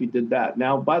one? What if you did that?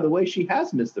 Now, by the way, she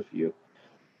has missed a few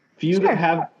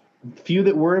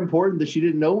that were important that she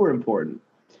didn't know were important.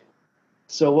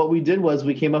 So what we did was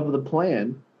we came up with a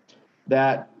plan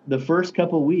that the first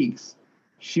couple of weeks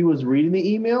she was reading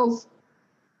the emails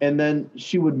and then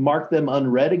she would mark them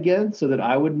unread again so that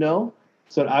I would know,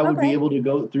 so that I would be able to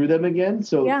go through them again.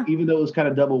 So even though it was kind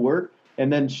of double work,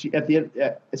 and then she at the end,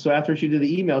 so after she did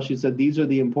the email, she said, these are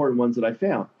the important ones that I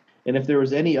found. And if there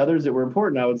was any others that were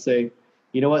important, I would say,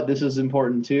 you know what, this is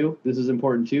important too. This is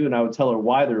important too. And I would tell her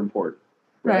why they're important.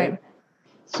 Right.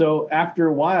 So after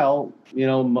a while,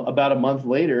 about a month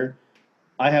later,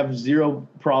 I have zero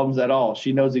problems at all.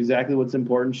 She knows exactly what's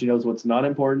important. She knows what's not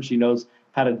important. She knows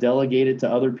how to delegate it to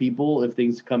other people if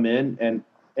things come in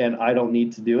and I don't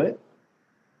need to do it.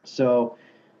 So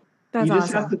you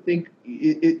just have to think,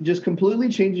 it just completely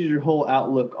changes your whole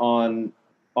outlook on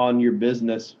your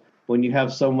business when you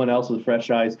have someone else with fresh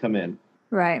eyes come in.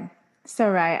 Right. So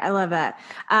right. I love that.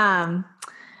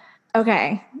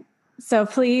 Okay. So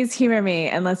please humor me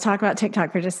and let's talk about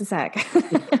TikTok for just a sec.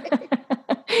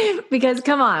 Because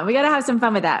come on, we got to have some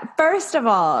fun with that. First of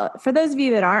all, for those of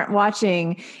you that aren't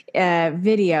watching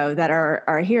video that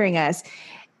are hearing us,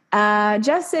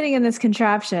 Jeff's sitting in this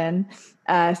contraption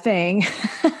thing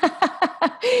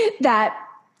that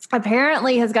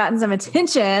apparently has gotten some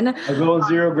attention. I'm going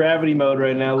zero gravity mode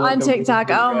right now. On TikTok.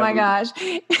 Oh my gosh.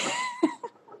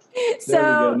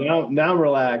 There we go. Now I'm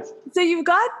relaxed. So you've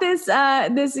got this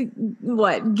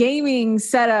gaming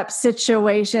setup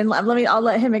situation. I'll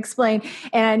let him explain.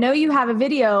 And I know you have a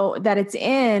video that it's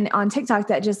in on TikTok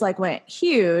that just went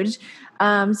huge.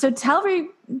 So tell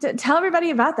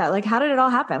everybody about that. Like, how did it all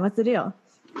happen? What's the deal?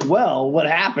 Well, what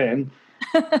happened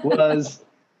was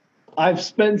I've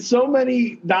spent so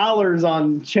many dollars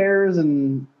on chairs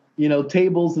and,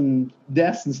 tables and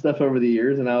desks and stuff over the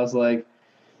years. And I was like,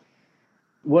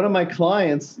 one of my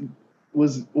clients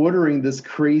was ordering this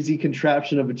crazy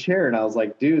contraption of a chair. And I was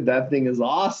like, dude, that thing is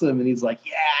awesome. And he's like,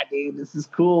 yeah, dude, this is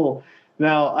cool.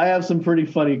 Now, I have some pretty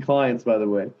funny clients, by the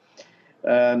way.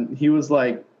 He was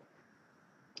like,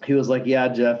 yeah,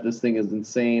 Jeff, this thing is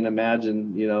insane.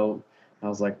 Imagine, I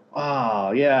was like,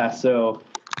 oh, yeah. So,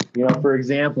 for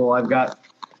example, I've got,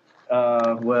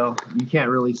 well, you can't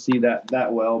really see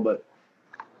that well, but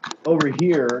over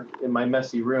here in my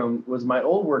messy room was my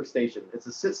old workstation. It's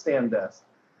a sit-stand desk.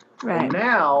 Right. And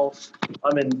now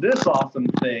I'm in this awesome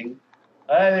thing.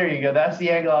 There you go. That's the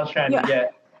angle I was trying to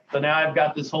get. So now I've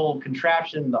got this whole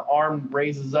contraption. The arm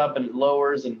raises up and it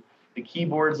lowers, and the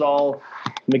keyboard's all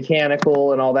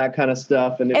mechanical and all that kind of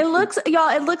stuff. And it looks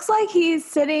like he's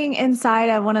sitting inside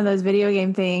of one of those video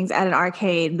game things at an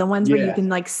arcade, the ones where you can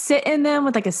like sit in them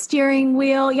with like a steering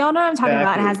wheel. Y'all know what I'm talking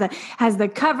about. It has the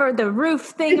cover, the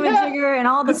roof thingamajigger, and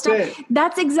all the stuff.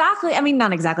 That's exactly, I mean,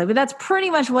 not exactly, but that's pretty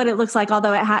much what it looks like.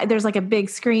 Although there's like a big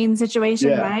screen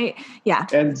situation, right? Yeah.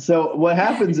 And so what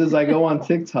happens is I go on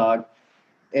TikTok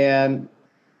and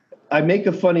I make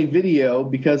a funny video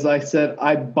because I said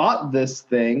I bought this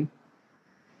thing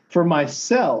for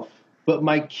myself, but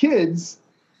my kids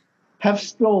have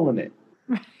stolen it.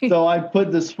 Right. So I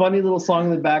put this funny little song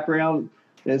in the background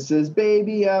that says,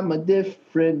 "Baby, I'm a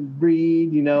different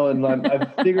breed," and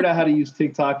I've figured out how to use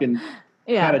TikTok and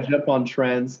kind of jump on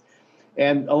trends.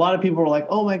 And a lot of people were like,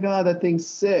 "Oh my God, that thing's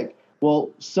sick." Well,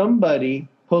 somebody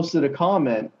posted a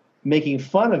comment making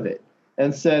fun of it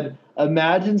and said,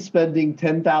 "Imagine spending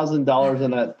 $10,000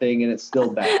 on that thing and it's still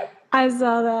bad." I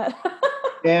saw that.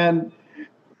 And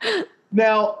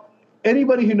now,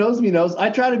 anybody who knows me knows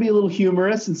I try to be a little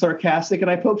humorous and sarcastic, and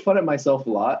I poke fun at myself a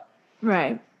lot.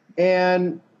 Right.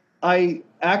 And I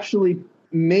actually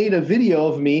made a video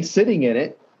of me sitting in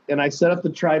it, and I set up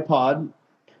the tripod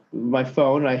with my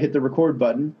phone, and I hit the record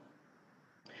button.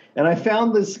 And I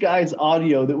found this guy's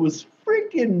audio that was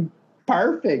freaking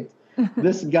perfect.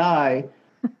 This guy,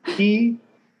 he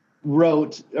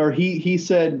wrote, or he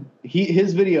said,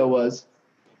 his video was,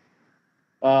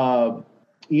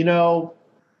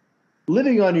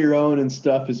 living on your own and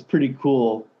stuff is pretty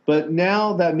cool, but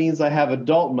now that means I have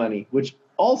adult money, which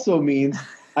also means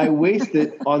I waste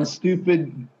it on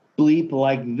stupid bleep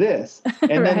like this.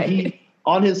 And then he,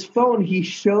 on his phone, he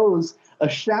shows a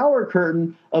shower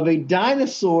curtain of a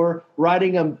dinosaur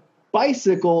riding a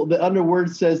bicycle. The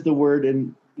underword says the word,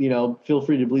 and feel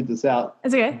free to bleep this out.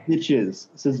 It's okay. Bitches.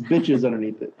 It says bitches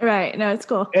underneath it. Right. No, it's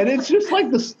cool. And it's just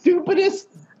like the stupidest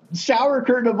shower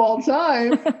curtain of all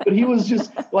time, but he was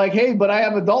just like, "Hey, but I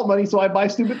have adult money, so I buy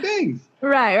stupid things."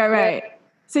 Right.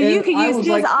 So you could use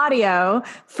his audio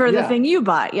for the thing you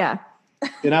bought,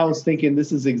 And I was thinking,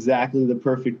 this is exactly the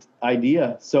perfect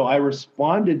idea. So I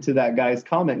responded to that guy's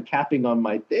comment, capping on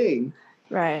my thing.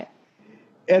 Right.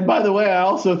 And by the way, I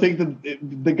also think that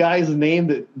the guy's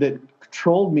name that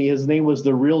trolled me, his name was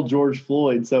the real George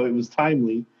Floyd, so it was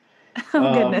timely.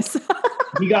 Oh goodness.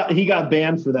 he got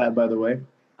banned for that, by the way.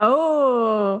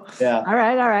 Oh, yeah. All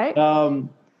right.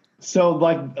 So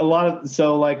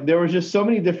there was just so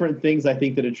many different things I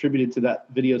think that attributed to that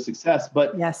video success.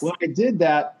 But when I did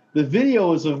that, the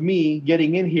video was of me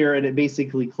getting in here and it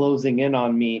basically closing in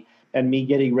on me and me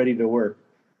getting ready to work.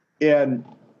 And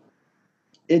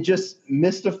it just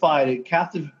mystified, it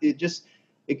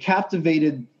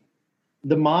captivated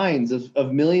the minds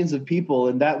of millions of people.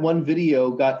 And that one video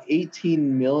got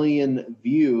 18 million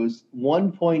views,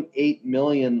 1.8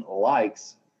 million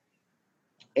likes.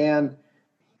 And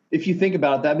if you think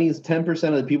about it, that means 10%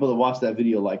 of the people that watched that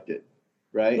video liked it,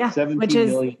 right? Yeah, 17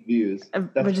 million views.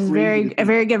 Which is a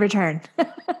very good return.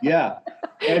 Yeah.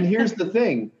 And here's the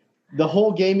thing. The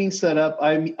whole gaming setup,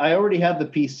 I already had the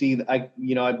PC. I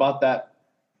bought that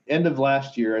end of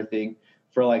last year, I think,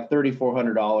 for like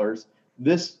 $3,400.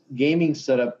 This gaming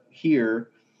setup here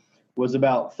was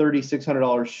about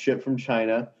 $3,600 shipped from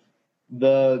China.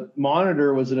 The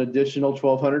monitor was an additional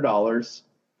 $1,200.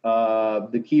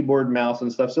 The keyboard, mouse,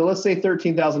 and stuff. So let's say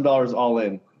 $13,000 all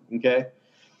in. Okay.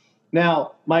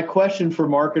 Now, my question for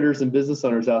marketers and business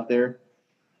owners out there: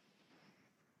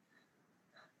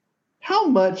 how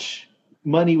much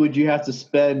money would you have to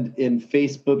spend in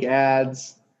Facebook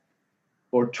ads,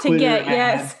 or Twitter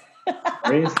ads,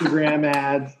 or Instagram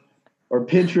ads, or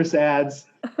Pinterest ads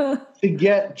to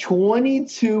get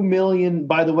 22 million?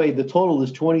 By the way, the total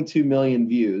is 22 million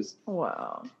views.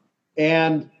 Wow.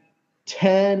 And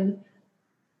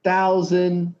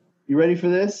 10,000, you ready for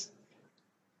this?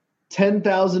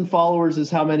 10,000 followers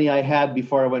is how many I had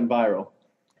before I went viral.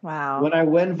 Wow. When I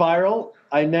went viral,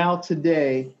 I now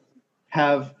today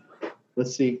have,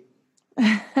 let's see.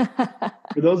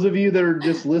 For those of you that are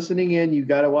just listening in, you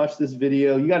got to watch this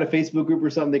video. You got a Facebook group or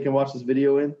something they can watch this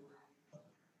video in?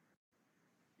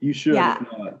 You should. Yeah,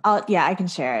 I can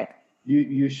share it.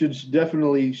 You should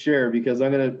definitely share, because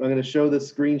I'm gonna show this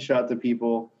screenshot to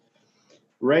people.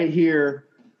 Right here,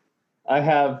 I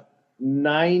have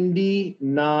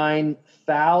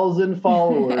 99,000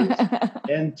 followers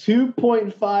and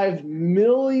 2.5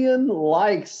 million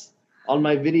likes on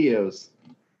my videos.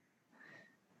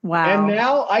 Wow. And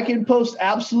now I can post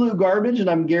absolute garbage and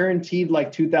I'm guaranteed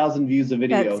like 2,000 views a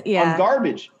video on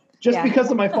garbage just because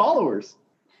of my followers.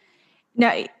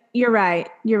 No, you're right.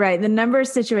 You're right. The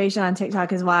numbers situation on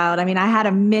TikTok is wild. I mean, I had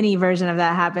a mini version of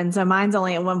that happen. So mine's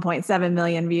only at 1.7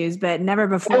 million views, but never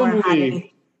before had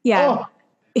any. Yeah. Oh.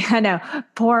 I know.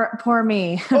 Poor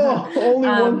me. Only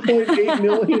 1.8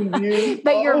 million views.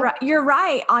 But you're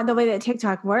right on the way that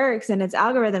TikTok works, and its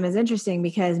algorithm is interesting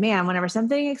because, man, whenever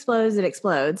something explodes, it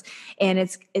explodes, and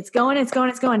it's going,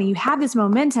 and you have this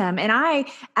momentum. And I,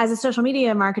 as a social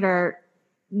media marketer,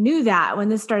 knew that when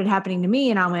this started happening to me,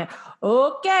 and I went,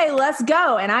 okay, let's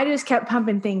go. And I just kept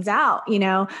pumping things out,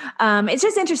 it's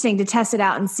just interesting to test it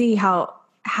out and see how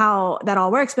that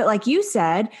all works. But like you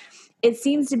said, it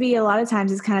seems to be a lot of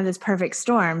times it's kind of this perfect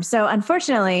storm. So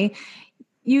unfortunately,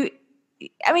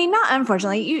 not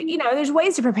unfortunately, there's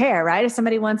ways to prepare, right? If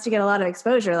somebody wants to get a lot of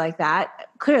exposure like that,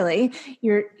 clearly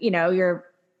you're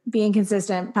being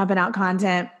consistent, pumping out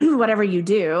content, whatever you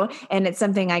do. And it's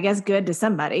something, I guess, good to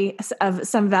somebody, of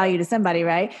some value to somebody,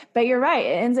 right? But you're right. It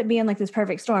ends up being like this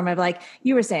perfect storm of, like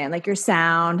you were saying, like your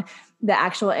sound, the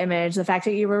actual image, the fact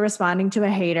that you were responding to a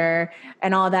hater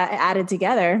and all that added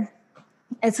together.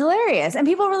 It's hilarious. And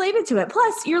people related to it.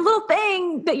 Plus, your little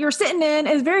thing that you're sitting in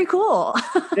is very cool.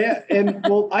 Yeah. And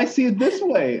well, I see it this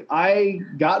way. I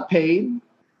got paid.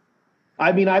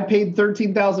 I mean, I paid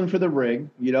 $13,000 for the rig.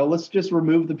 Let's just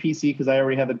remove the PC because I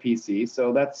already have the PC.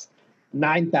 So that's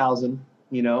 $9,000,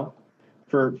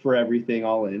 for everything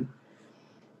all in.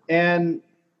 And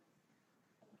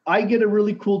I get a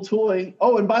really cool toy.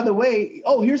 Oh, and by the way,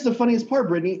 here's the funniest part,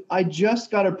 Brittany. I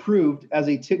just got approved as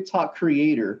a TikTok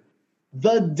creator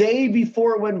the day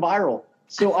before it went viral.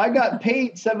 So I got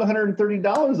paid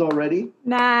 $730 already.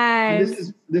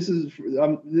 Nice. This is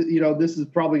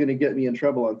probably going to get me in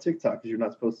trouble on TikTok because you're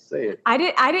not supposed to say it. I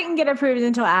didn't get approved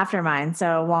until after mine.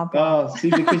 So womp womp. See,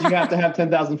 because you have to have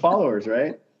 10,000 followers,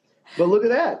 right? But look at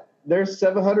that. There's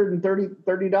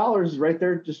 $730 right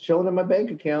there just chilling in my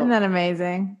bank account. Isn't that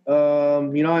amazing?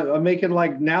 I'm making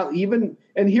like now even,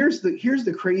 and here's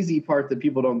the crazy part that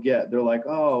people don't get. They're like,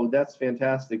 oh, that's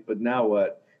fantastic, but now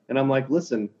what? And I'm like,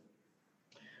 listen,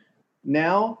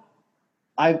 now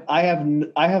I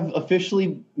have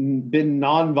officially been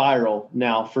non-viral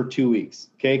now for 2 weeks.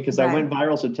 Okay. Cause I went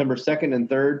viral September 2nd and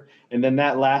 3rd. And then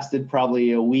that lasted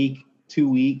probably a week, 2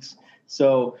 weeks.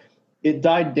 So it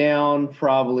died down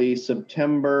probably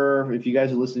September. If you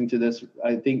guys are listening to this,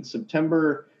 I think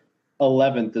September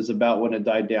 11th is about when it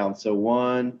died down. So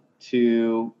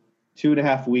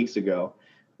 2.5 weeks ago.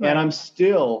 Right. And I'm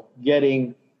still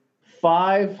getting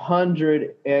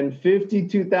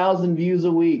 552,000 views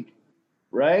a week.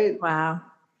 Right? Wow.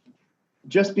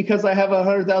 Just because I have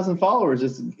 100,000 followers,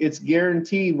 it's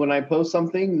guaranteed when I post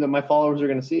something that my followers are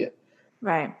going to see it.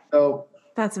 Right. So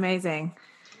that's amazing.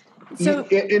 So,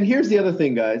 and here's the other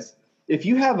thing, guys. If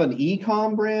you have an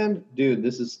e-com brand, dude,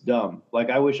 this is dumb. Like,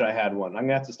 I wish I had one. I'm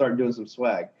gonna have to start doing some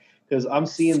swag because I'm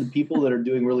seeing the people that are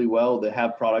doing really well, that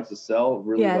have products to sell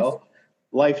really well,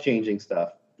 life-changing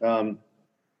stuff.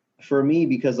 For me,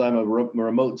 because I'm a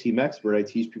remote team expert, I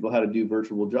teach people how to do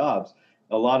virtual jobs.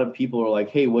 A lot of people are like,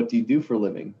 hey, what do you do for a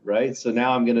living? Right. So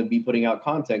now I'm going to be putting out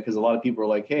content because a lot of people are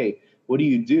like, hey, what do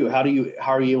you do? How are you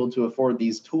able to afford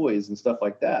these toys and stuff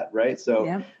like that? Right. So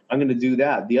I'm going to do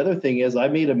that. The other thing is I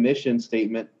made a mission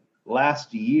statement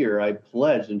last year. I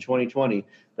pledged in 2020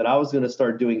 that I was going to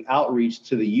start doing outreach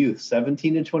to the youth,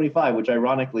 17 to 25, which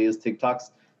ironically is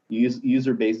TikTok's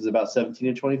user base is about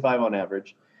 17 to 25 on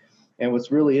average. And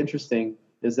what's really interesting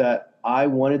is that I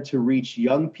wanted to reach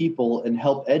young people and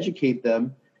help educate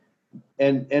them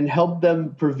and help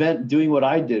them prevent doing what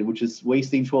I did, which is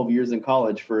wasting 12 years in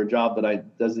college for a job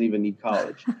that doesn't even need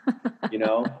college,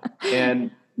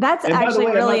 And that's actually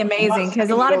really amazing because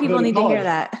a lot of people need to hear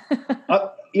that.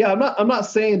 I'm not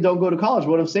saying don't go to college.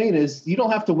 What I'm saying is you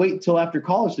don't have to wait till after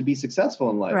college to be successful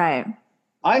in life. Right.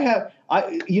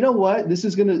 You know what? This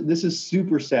is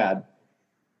super sad,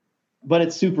 but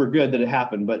it's super good that it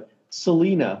happened. But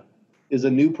Selena is a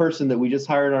new person that we just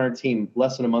hired on our team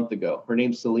less than a month ago. Her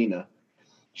name's Selena.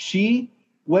 She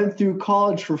went through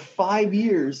college for 5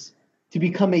 years to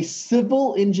become a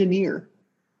civil engineer.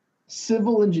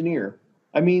 Civil engineer.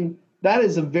 I mean, that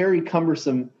is a very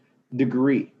cumbersome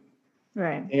degree.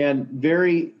 Right. And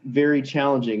very, very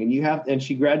challenging. And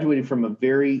she graduated from a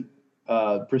very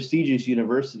prestigious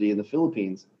university in the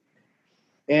Philippines.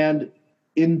 And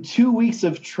in 2 weeks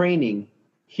of training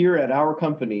here at our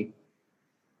company,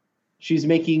 she's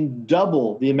making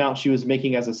double the amount she was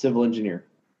making as a civil engineer.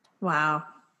 Wow.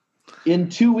 In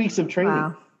 2 weeks of training.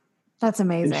 Wow. That's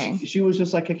amazing. She was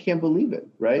just like, I can't believe it.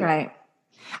 Right. Right.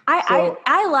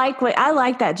 I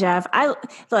like that, Jeff. I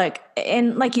look,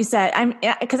 and like you said,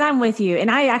 because I'm with you,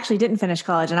 and I actually didn't finish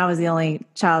college, and I was the only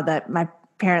child that my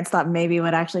parents thought maybe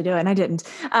would actually do it, and I didn't.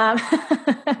 But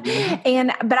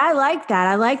I like that.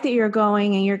 I like that you're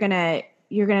going and you're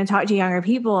gonna talk to younger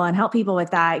people and help people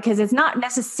with that, because it's not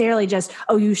necessarily just,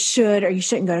 oh, you should or you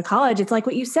shouldn't go to college. It's like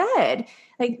what you said,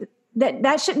 like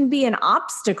that shouldn't be an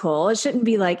obstacle. It shouldn't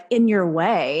be like in your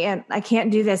way. And I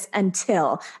can't do this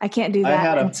until I can't do that. I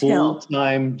had a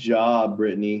full-time job,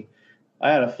 Brittany.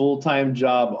 I had a full-time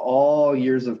job all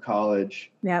years of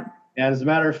college. Yep. And as a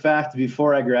matter of fact,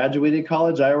 before I graduated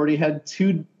college, I already had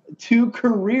two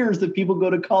careers that people go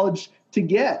to college to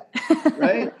get,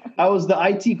 right? I was the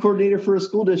IT coordinator for a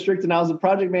school district, and I was a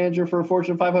project manager for a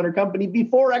Fortune 500 company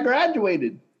before I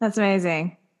graduated. That's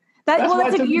amazing. That's why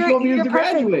it took me 12 years to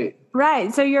graduate.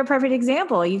 Right. So you're a perfect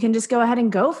example. You can just go ahead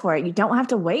and go for it. You don't have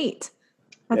to wait.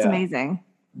 That's amazing.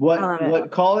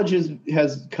 What college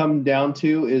has come down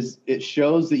to is it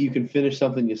shows that you can finish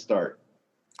something you start.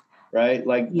 Right?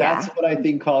 Like that's what I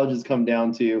think college has come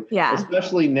down to. Yeah.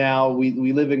 Especially now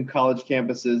we live in college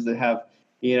campuses that have,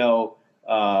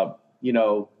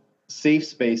 safe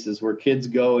spaces where kids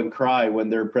go and cry when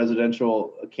their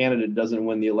presidential candidate doesn't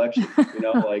win the election.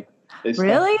 Like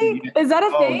really? Is that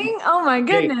a thing? Oh my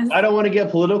goodness. Hey, I don't want to get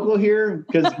political here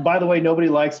because, by the way, nobody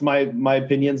likes my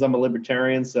opinions. I'm a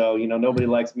libertarian, so nobody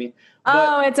likes me.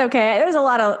 But, it's okay. There's a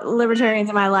lot of libertarians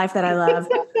in my life that I love.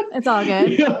 It's all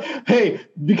good. Hey,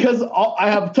 because I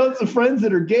have tons of friends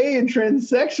that are gay and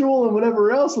transsexual and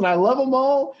whatever else, and I love them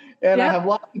all. And I have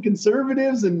lots of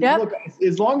conservatives. And look,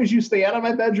 as long as you stay out of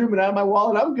my bedroom and out of my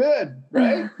wallet, I'm good,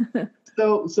 right?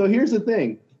 So here's the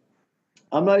thing.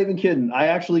 I'm not even kidding. I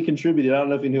actually contributed. I don't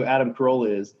know if you knew who Adam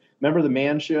Carolla is. Remember the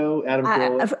Man Show, Adam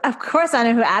Carolla? Of course I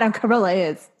know who Adam Carolla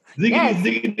is.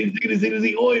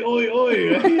 Ziggity, oi, oi,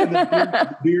 oi.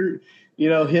 Beer,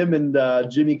 him and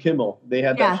Jimmy Kimmel, they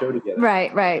had that show together.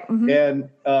 Right. Mm-hmm. And,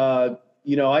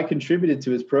 I contributed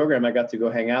to his program. I got to go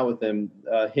hang out with him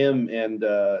and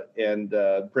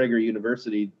Prager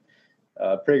University,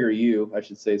 PragerU, I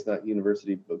should say. It's not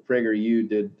university, but PragerU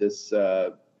did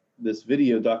this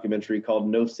video documentary called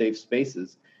No Safe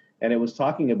Spaces. And it was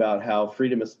talking about how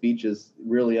freedom of speech is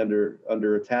really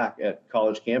under attack at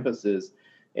college campuses.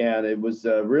 And it was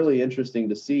really interesting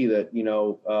to see that,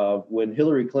 when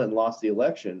Hillary Clinton lost the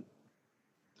election,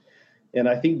 and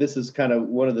I think this is kind of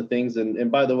one of the things, and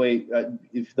by the way,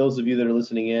 if those of you that are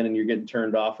listening in and you're getting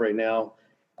turned off right now,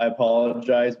 I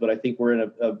apologize, but I think we're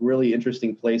in a really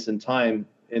interesting place in time.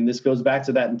 And this goes back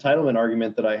to that entitlement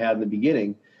argument that I had in the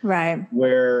beginning. Right.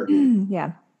 Where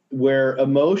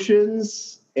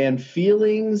emotions and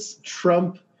feelings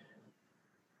trump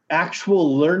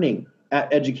actual learning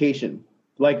at education.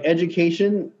 Like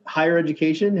education, higher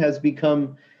education has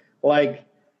become like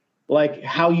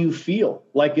how you feel.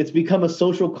 Like it's become a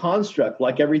social construct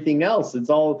like everything else. It's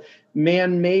all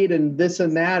man-made and this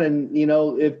and that. And,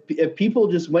 if people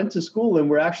just went to school and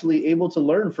were actually able to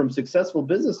learn from successful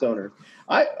business owners,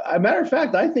 a matter of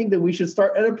fact, I think that we should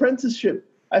start an apprenticeship.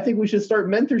 I think we should start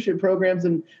mentorship programs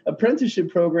and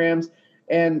apprenticeship programs.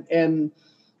 And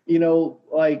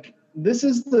this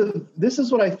is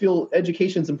what I feel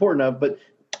education is important of. But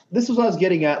this is what I was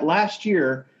getting at. Last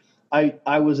year,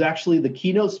 I was actually the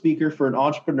keynote speaker for an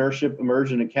entrepreneurship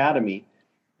immersion academy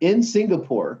in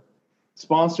Singapore,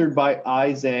 sponsored by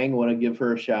Ai Zhang. I want to give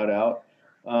her a shout out.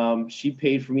 She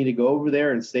paid for me to go over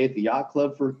there and stay at the yacht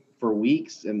club for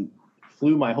weeks, and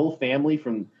flew my whole family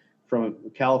from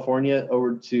California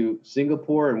over to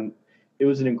Singapore. And it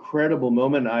was an incredible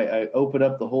moment. I opened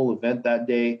up the whole event that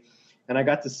day, and I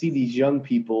got to see these young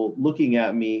people looking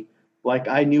at me like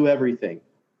I knew everything,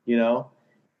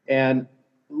 and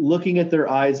looking at their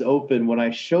eyes open when I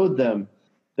showed them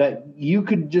that you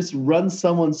could just run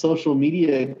someone's social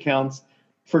media accounts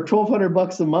for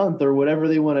 $1,200 a month or whatever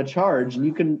they want to charge. And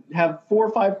you can have 4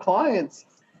 or 5 clients,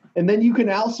 and then you can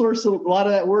outsource a lot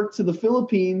of that work to the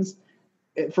Philippines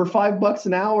for $5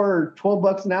 an hour or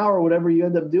 $12 an hour or whatever you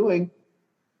end up doing.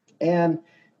 And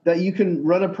that you can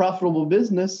run a profitable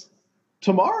business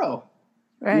tomorrow,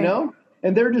 right.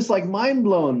 And they're just like mind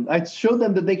blown. I showed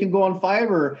them that they can go on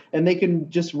Fiverr and they can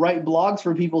just write blogs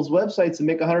for people's websites and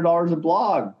make $100 a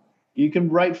blog. You can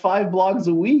write 5 blogs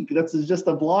a week. That's just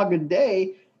a blog a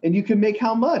day. And you can make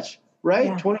how much, right?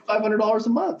 Yeah. $2,500 a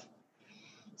month.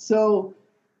 So,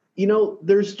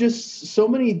 there's just so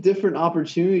many different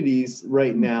opportunities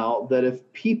right now that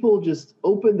if people just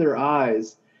open their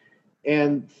eyes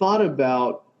and thought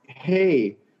about,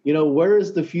 hey, where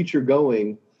is the future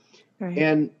going?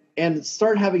 Right. And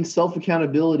start having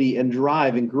self-accountability and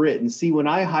drive and grit, and see, when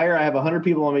I have 100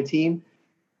 people on my team,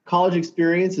 college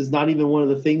experience is not even one of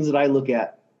the things that I look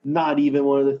at. Not even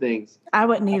one of the things. I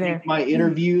wouldn't either. My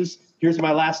interviews, here's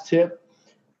my last tip.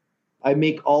 I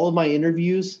make all of my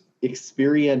interviews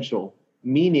experiential,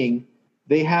 meaning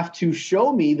they have to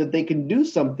show me that they can do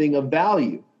something of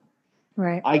value.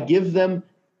 Right. I give them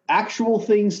actual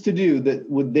things to do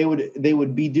that they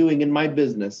would be doing in my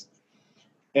business.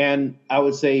 And I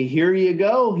would say, here you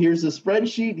go. Here's a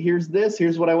spreadsheet. Here's this.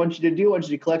 Here's what I want you to do. I want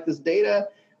you to collect this data.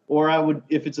 Or I would,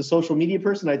 if it's a social media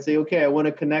person, I'd say, okay, I want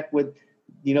to connect with,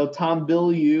 Tom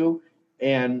Bilyeu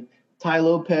and Ty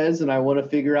Lopez, and I want to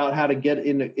figure out how to get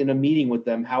in a meeting with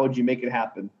them. How would you make it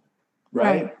happen?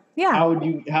 Right? Yeah.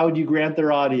 How would you grant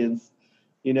their audience?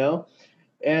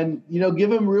 And give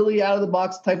them really out of the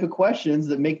box type of questions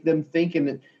that make them think.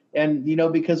 And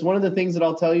because one of the things that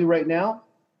I'll tell you right now,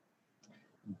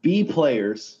 B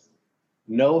players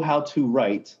know how to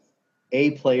write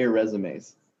A player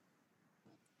resumes.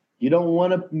 You don't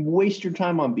want to waste your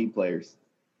time on B players.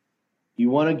 You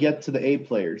want to get to the A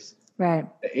players. Right.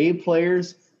 The A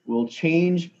players will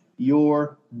change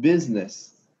your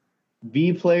business.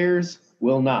 B players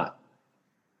will not.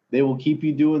 They will keep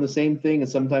you doing the same thing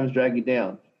and sometimes drag you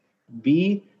down.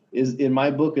 B is, in my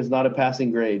book, is not a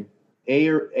passing grade. A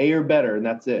or better, and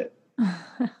that's it.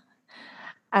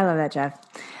 I love that, Jeff.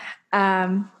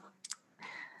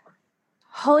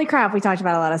 Holy crap, we talked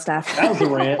about a lot of stuff. That was a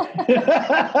rant.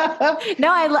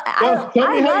 No,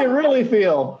 tell me how you really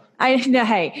feel. I know.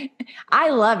 Hey,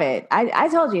 I love it. I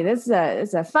told you this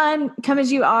is a fun come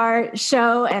as you are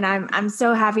show, and I'm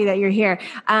so happy that you're here.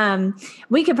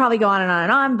 We could probably go on and on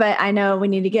and on, but I know you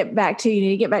need to get back to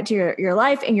your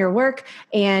life and your work,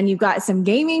 and you've got some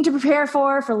gaming to prepare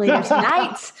for later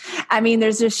tonight. I mean,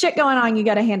 there's just shit going on you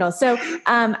got to handle. So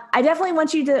I definitely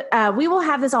want you to. We will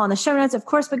have this all in the show notes, of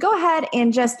course, but go ahead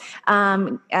and just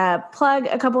plug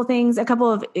a couple of things, a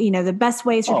couple of the best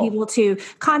ways for people to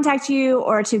contact you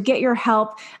or to get your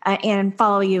help and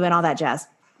follow you and all that jazz.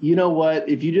 You know what?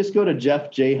 If you just go to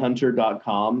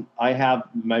jeffjhunter.com, I have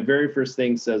my very first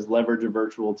thing says leverage a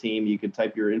virtual team. You can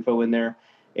type your info in there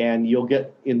and you'll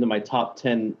get into my top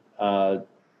 10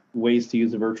 ways to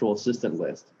use a virtual assistant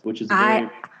list, which is I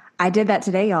did that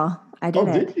today, y'all. I did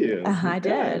it. Did you? I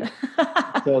did.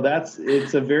 So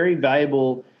it's a very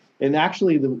valuable. And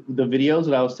actually, the videos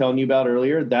that I was telling you about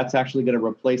earlier, that's actually going to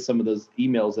replace some of those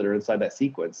emails that are inside that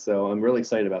sequence. So I'm really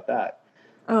excited about that.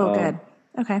 Oh, good.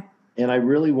 Okay. And I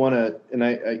really want to, and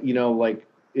I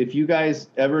if you guys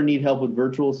ever need help with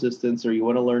virtual assistants or you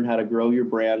want to learn how to grow your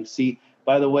brand,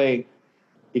 by the way,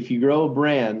 if you grow a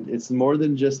brand, it's more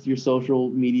than just your social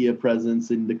media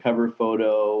presence and the cover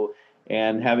photo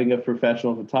and having a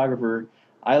professional photographer.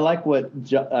 I love what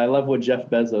Jeff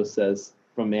Bezos says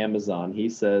from Amazon. He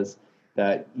says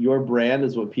that your brand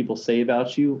is what people say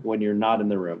about you when you're not in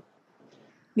the room.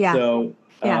 Yeah. So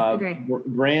agree.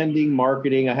 Branding,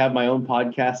 marketing. I have my own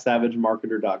podcast,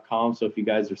 savagemarketer.com. So if you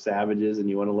guys are savages and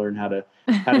you want to learn how to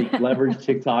leverage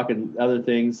TikTok and other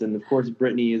things, and of course,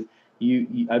 Brittany is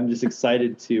I'm just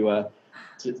excited to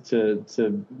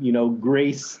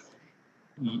grace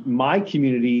my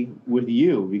community with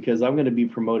you, because I'm going to be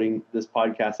promoting this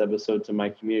podcast episode to my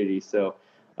community. So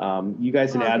you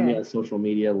guys can add me on social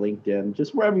media, LinkedIn,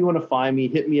 just wherever you want to find me.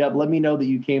 Hit me up. Let me know that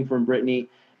you came from Brittany,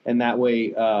 and that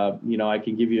way, I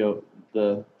can give you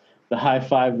the high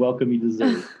five welcome you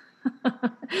deserve.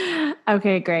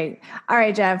 Okay, great. All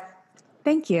right, Jeff.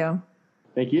 Thank you.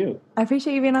 Thank you. I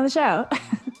appreciate you being on the show.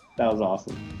 That was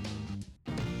awesome.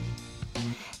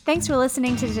 Thanks for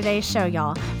listening to today's show,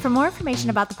 y'all. For more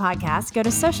information about the podcast, go to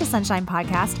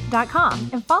socialsunshinepodcast.com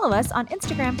and follow us on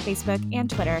Instagram, Facebook, and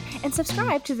Twitter, and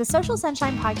subscribe to the Social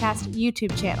Sunshine Podcast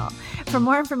YouTube channel. For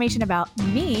more information about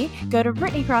me, go to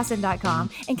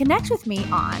BrittanyCrossan.com and connect with me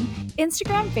on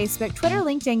Instagram, Facebook, Twitter,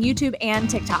 LinkedIn, YouTube, and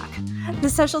TikTok. The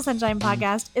Social Sunshine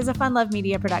Podcast is a Fun Love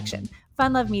Media production.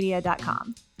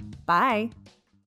 funlovemedia.com. Bye.